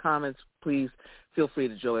questions or comments, please feel free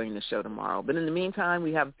to join the show tomorrow. But in the meantime,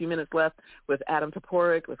 we have a few minutes left with Adam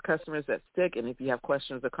Toporek with Customers That Stick. And if you have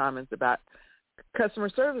questions or comments about customer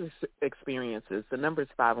service experiences, the number is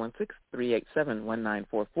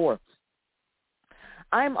 516-387-1944.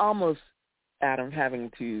 I'm almost, Adam, having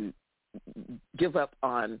to give up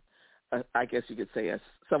on, I guess you could say,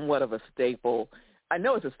 somewhat of a staple. I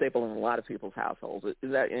know it's a staple in a lot of people's households.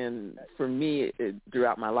 And for me,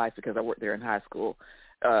 throughout my life, because I worked there in high school,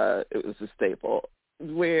 it was a staple.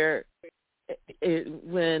 Where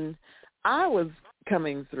when I was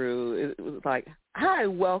coming through, it was like, hi,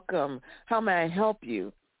 welcome, how may I help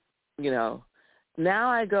you? Now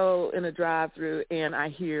I go in a drive-through and I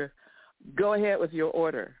hear, go ahead with your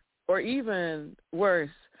order. Or even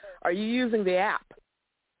worse, are you using the app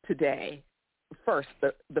today? First,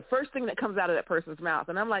 the first thing that comes out of that person's mouth.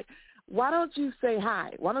 And I'm like, why don't you say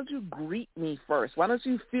hi? Why don't you greet me first? Why don't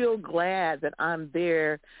you feel glad that I'm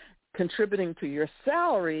there contributing to your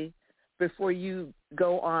salary before you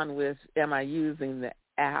go on with, am I using the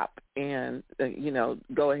app? And,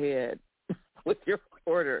 go ahead with your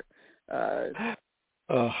order.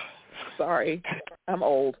 Sorry, I'm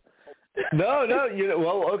old. No.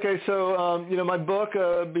 Well, okay. So, my book,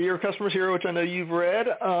 Be Your Customer's Hero, which I know you've read,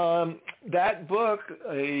 that book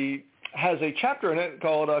has a chapter in it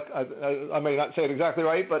called, I may not say it exactly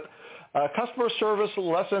right, but Customer Service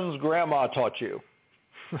Lessons Grandma Taught You.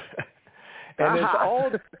 And it's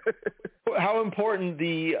all how important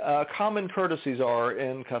the common courtesies are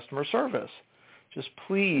in customer service. Just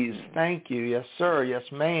please, thank you, yes, sir, yes,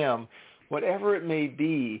 ma'am. whatever it may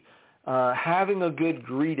be, having a good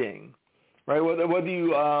greeting, right? Whether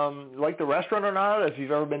you like the restaurant or not, if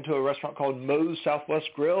you've ever been to a restaurant called Moe's Southwest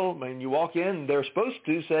Grill, I mean, you walk in, they're supposed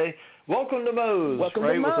to say, "Welcome to Moe's," Welcome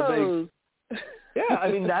right? to Moe's. With a big, yeah,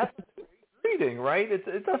 I mean, that's greeting, right?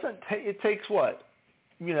 It doesn't it takes what?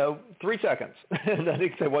 3 seconds. And then you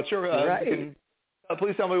can say, "What's your right.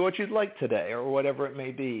 Please tell me what you'd like today," or whatever it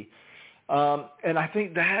may be. And I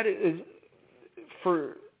think that is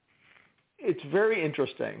it's very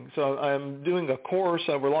interesting. So I'm doing a course.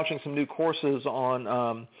 We're launching some new courses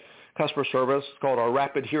on customer service. It's called our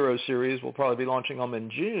Rapid Hero series. We'll probably be launching them in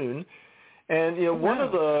June. And one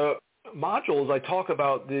of the modules I talk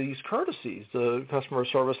about these courtesies, the customer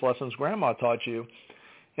service lessons Grandma taught you.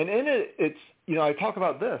 And in it, it's I talk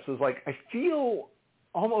about this. It's like I feel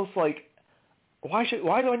almost like why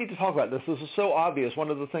do I need to talk about this? This is so obvious. One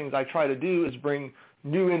of the things I try to do is bring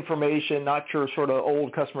new information, not your sort of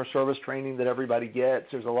old customer service training that everybody gets.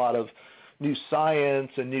 There's a lot of new science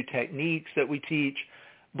and new techniques that we teach.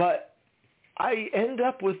 But I end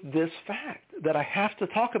up with this fact that I have to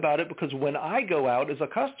talk about it because when I go out as a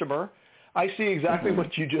customer, I see exactly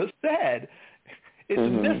what you just said. It's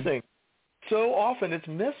missing. So often it's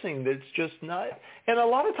missing. It's just not. And a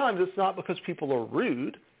lot of times it's not because people are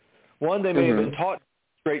rude. One, they may have been taught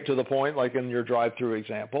straight to the point, like in your drive-through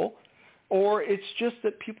example, or it's just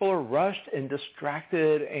that people are rushed and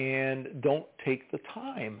distracted and don't take the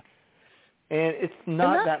time. And it's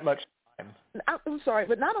not that much time. I'm sorry,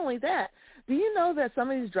 but not only that, do you know that some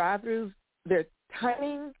of these drive-throughs, they're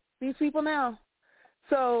timing these people now?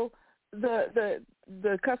 So the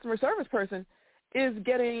customer service person is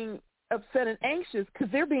getting upset and anxious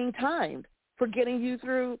because they're being timed for getting you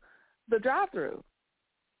through the drive-through.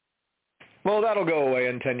 Well, that'll go away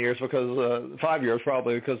in 10 years because 5 years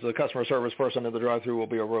probably because the customer service person at the drive-thru will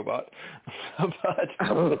be a robot. But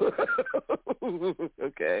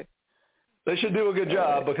okay, they should do a good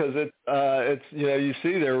job because it's you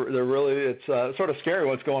see they're really it's sort of scary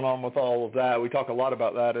what's going on with all of that. We talk a lot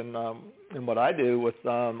about that in what I do with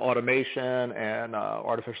automation and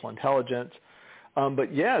artificial intelligence.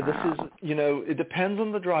 But yeah, this is, it depends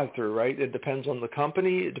on the drive-through, right? It depends on the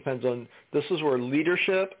company. It depends on, this is where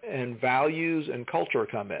leadership and values and culture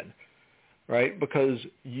come in, right? Because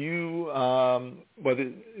you, whether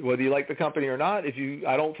you like the company or not,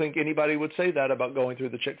 I don't think anybody would say that about going through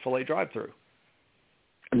the Chick-fil-A drive-through.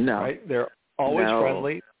 No. Right? They're always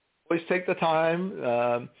friendly, always take the time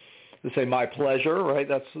to say my pleasure, right?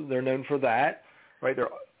 They're known for that, right?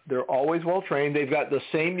 They're always well-trained. They've got the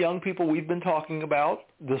same young people we've been talking about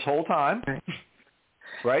this whole time,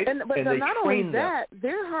 right? But and they not train only that,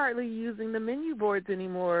 they're hardly using the menu boards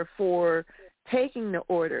anymore for taking the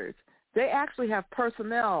orders. They actually have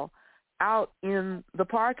personnel out in the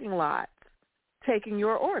parking lot taking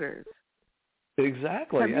your orders.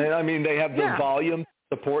 Exactly. And, I mean, they have the volume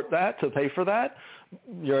to support that, to pay for that.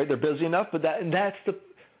 They're busy enough, but that's the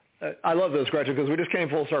I love this, Gretchen, because we just came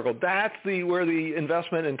full circle. That's where the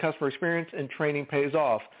investment in customer experience and training pays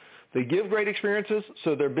off. They give great experiences,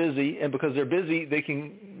 so they're busy, and because they're busy, they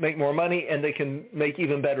can make more money, and they can make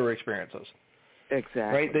even better experiences. Exactly.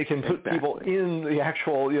 Right? They can put people in the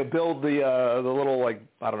actual, build the little, like,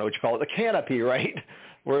 I don't know what you call it, the canopy, right,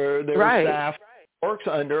 where their staff works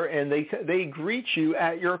under, and they greet you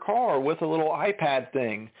at your car with a little iPad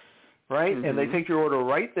thing, right? And they take your order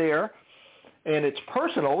right there. And it's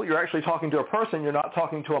personal. You're actually talking to a person. You're not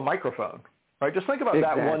talking to a microphone, right? Just think about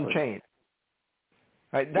that one change,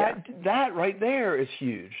 right? That right there is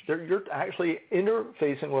huge. You're actually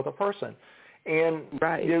interfacing with a person, and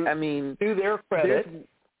I mean, to their credit.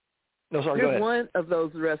 No, sorry. Go ahead. There's one of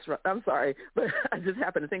those restaurants. I'm sorry, but I just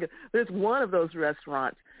happened to think there's one of those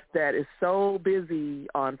restaurants that is so busy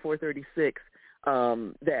on 436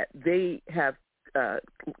 that they have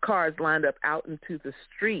cars lined up out into the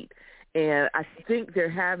street. And I think they're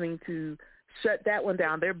having to shut that one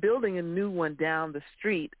down. They're building a new one down the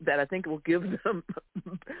street that I think will give them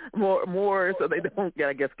more so they don't,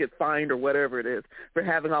 I guess, get fined or whatever it is for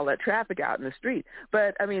having all that traffic out in the street.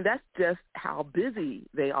 But, I mean, that's just how busy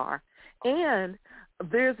they are. And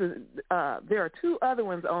there are two other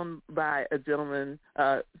ones owned by a gentleman,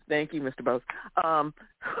 thank you, Mr. Bose,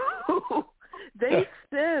 who they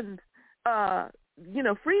send,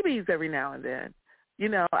 freebies every now and then.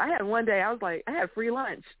 I had one day, I was like, I had free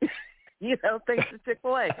lunch, thanks to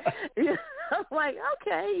Chick-fil-A. I'm like,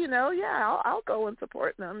 okay, I'll go and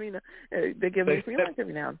support them. They give me free lunch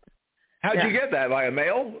every now and then. How'd you get that? Via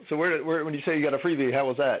mail? So where when you say you got a freebie, how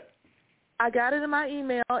was that? I got it in my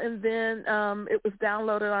email, and then it was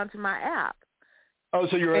downloaded onto my app. Oh,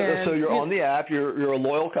 so you're on the app. You're a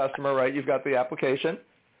loyal customer, right? You've got the application.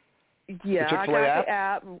 Yeah, the Chick-fil-A I got the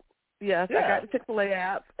app. Yes, Yeah. I got the Chick-fil-A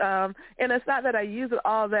app. And it's not that I use it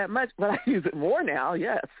all that much, but I use it more now.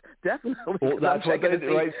 Yes, definitely. Well, that's what they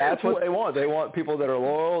do, right? That's what they want. They want people that are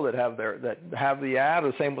loyal, that have the app.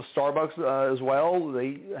 The same with Starbucks as well.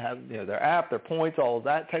 They have their app, their points, all of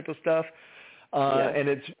that type of stuff. And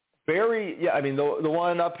it's very I mean, the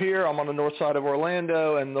one up here, I'm on the north side of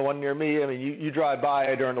Orlando, and the one near me, I mean, you drive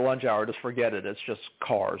by during the lunch hour, just forget it. It's just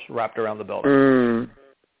cars wrapped around the building.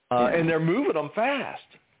 And they're moving them fast.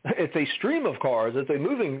 It's a stream of cars. It's a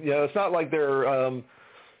moving, it's not like they're,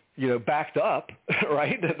 backed up,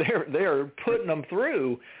 right? They're putting them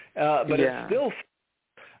through, but it's still,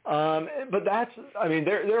 but that's, I mean,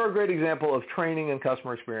 they're a great example of training and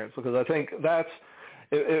customer experience, because I think that's,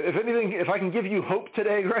 if anything, if I can give you hope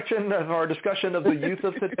today, Gretchen, of our discussion of the youth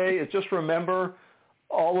of today, is just remember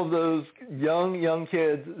all of those young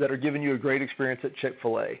kids that are giving you a great experience at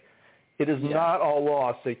Chick-fil-A. It is not all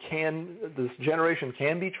lost. This generation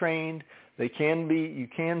can be trained. You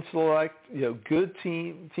can select, good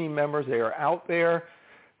team members. They are out there.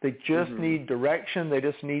 They just need direction. They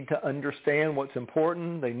just need to understand what's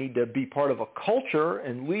important. They need to be part of a culture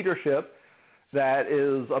and leadership that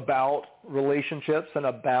is about relationships and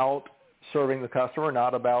about serving the customer,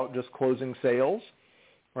 not about just closing sales,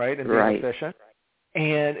 right, and being efficient.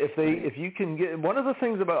 And if you can get, one of the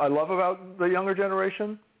things I love about the younger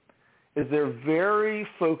generation is they're very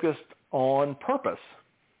focused on purpose.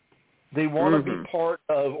 They want to be part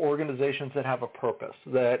of organizations that have a purpose.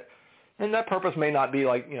 And that purpose may not be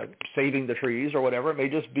like, saving the trees or whatever. It may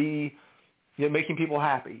just be, making people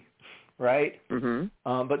happy, right?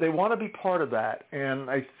 But they want to be part of that. And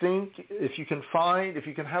I think if you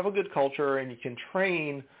can have a good culture and you can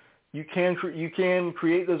train, you can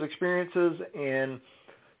create those experiences, and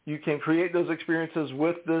you can create those experiences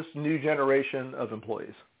with this new generation of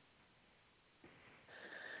employees.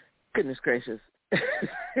 Goodness gracious.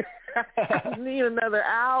 I need another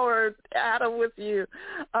hour, Adam, with you.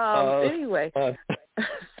 Anyway,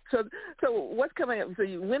 so what's coming up? So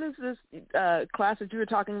when is this class that you were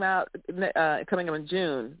talking about coming up in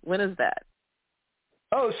June? When is that?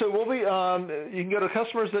 Oh, so we'll be, you can go to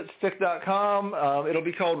customersthatstick.com. It'll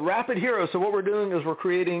be called Rapid Heroes. So what we're doing is we're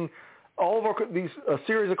creating all of these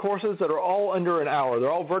series of courses that are all under an hour.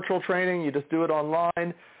 They're all virtual training. You just do it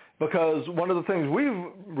online. Because one of the things we've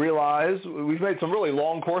realized, we've made some really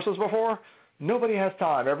long courses before. Nobody has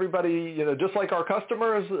time. Everybody, just like our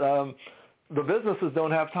customers, the businesses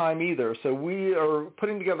don't have time either. So we are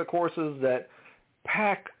putting together courses that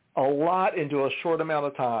pack a lot into a short amount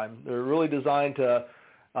of time. They're really designed to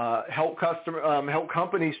help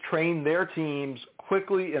companies train their teams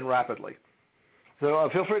quickly and rapidly. So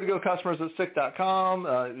feel free to go to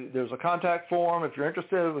customersthatstick.com. There's a contact form. If you're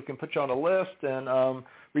interested, we can put you on a list and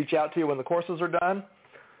reach out to you when the courses are done.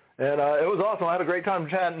 And it was awesome. I had a great time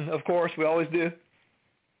chatting, of course. We always do.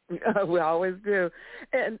 We always do.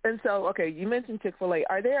 And so, okay, you mentioned Chick-fil-A.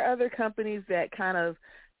 Are there other companies that kind of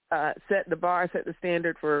set the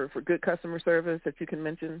standard for good customer service that you can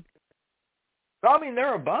mention? I mean, there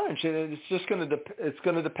are a bunch. And it's just going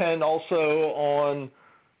to depend also on,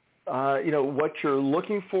 what you're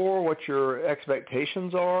looking for, what your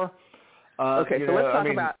expectations are. Okay, so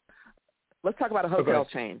let's talk about a hotel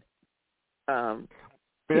chain.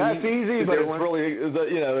 That's easy, but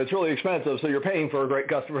it's really expensive. So you're paying for a great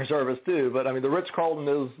customer service too. But I mean, the Ritz-Carlton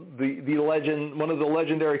is the legend, one of the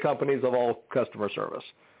legendary companies of all customer service.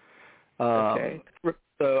 Okay.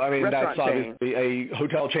 So I mean, Restaurant that's obviously a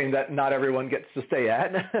hotel chain that not everyone gets to stay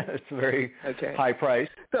at. It's very high price.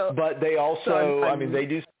 But they also, they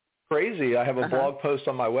do crazy. I have a blog post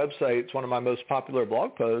on my website. It's one of my most popular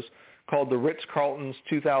blog posts, called the Ritz-Carlton's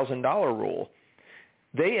 $2,000 rule.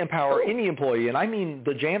 They empower any employee, and I mean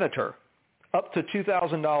the janitor, up to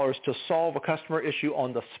 $2,000 to solve a customer issue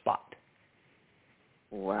on the spot.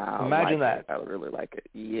 Wow. Imagine that. I would really like it.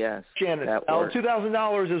 Yes. Janitor.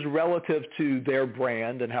 $2,000 is relative to their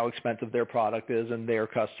brand and how expensive their product is and their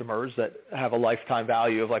customers that have a lifetime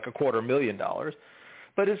value of like $250,000.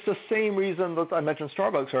 But it's the same reason that I mentioned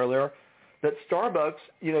Starbucks earlier, that Starbucks,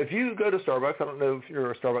 if you go to Starbucks, I don't know if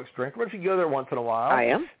you're a Starbucks drinker, but if you go there once in a while. I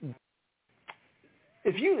am.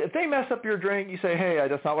 If they mess up your drink, you say, hey,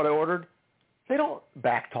 that's not what I ordered. They don't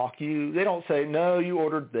backtalk you. They don't say, no, you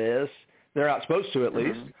ordered this. They're not supposed to, at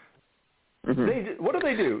least. What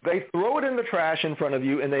do? They throw it in the trash in front of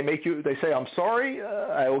you, and they say, I'm sorry,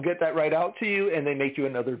 I will get that right out to you, and they make you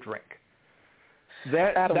another drink.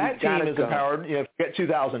 That team is empowered. If you get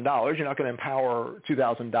 $2,000, you're not going to empower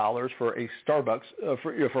 $2,000 for a Starbucks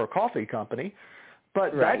for a coffee company,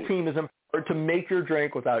 but that team is empowered to make your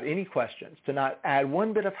drink without any questions, to not add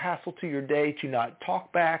one bit of hassle to your day, to not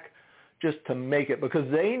talk back, just to make it, because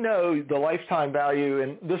they know the lifetime value,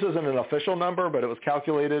 and this isn't an official number, but it was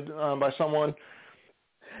calculated by someone.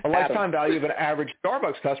 A lifetime value of an average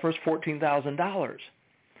Starbucks customer is $14,000.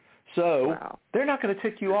 So they're not going to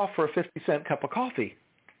tick you off for a 50-cent cup of coffee.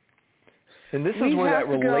 And this is where that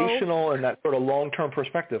relational and that sort of long-term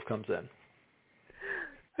perspective comes in.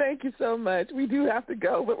 Thank you so much. We do have to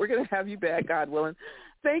go, but we're going to have you back, God willing.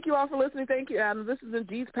 Thank you all for listening. Thank you, Adam. This is the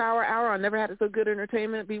G's Power Hour on Never Had It So Good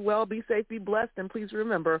Entertainment. Be well, be safe, be blessed, and please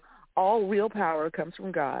remember, all real power comes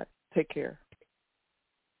from God. Take care.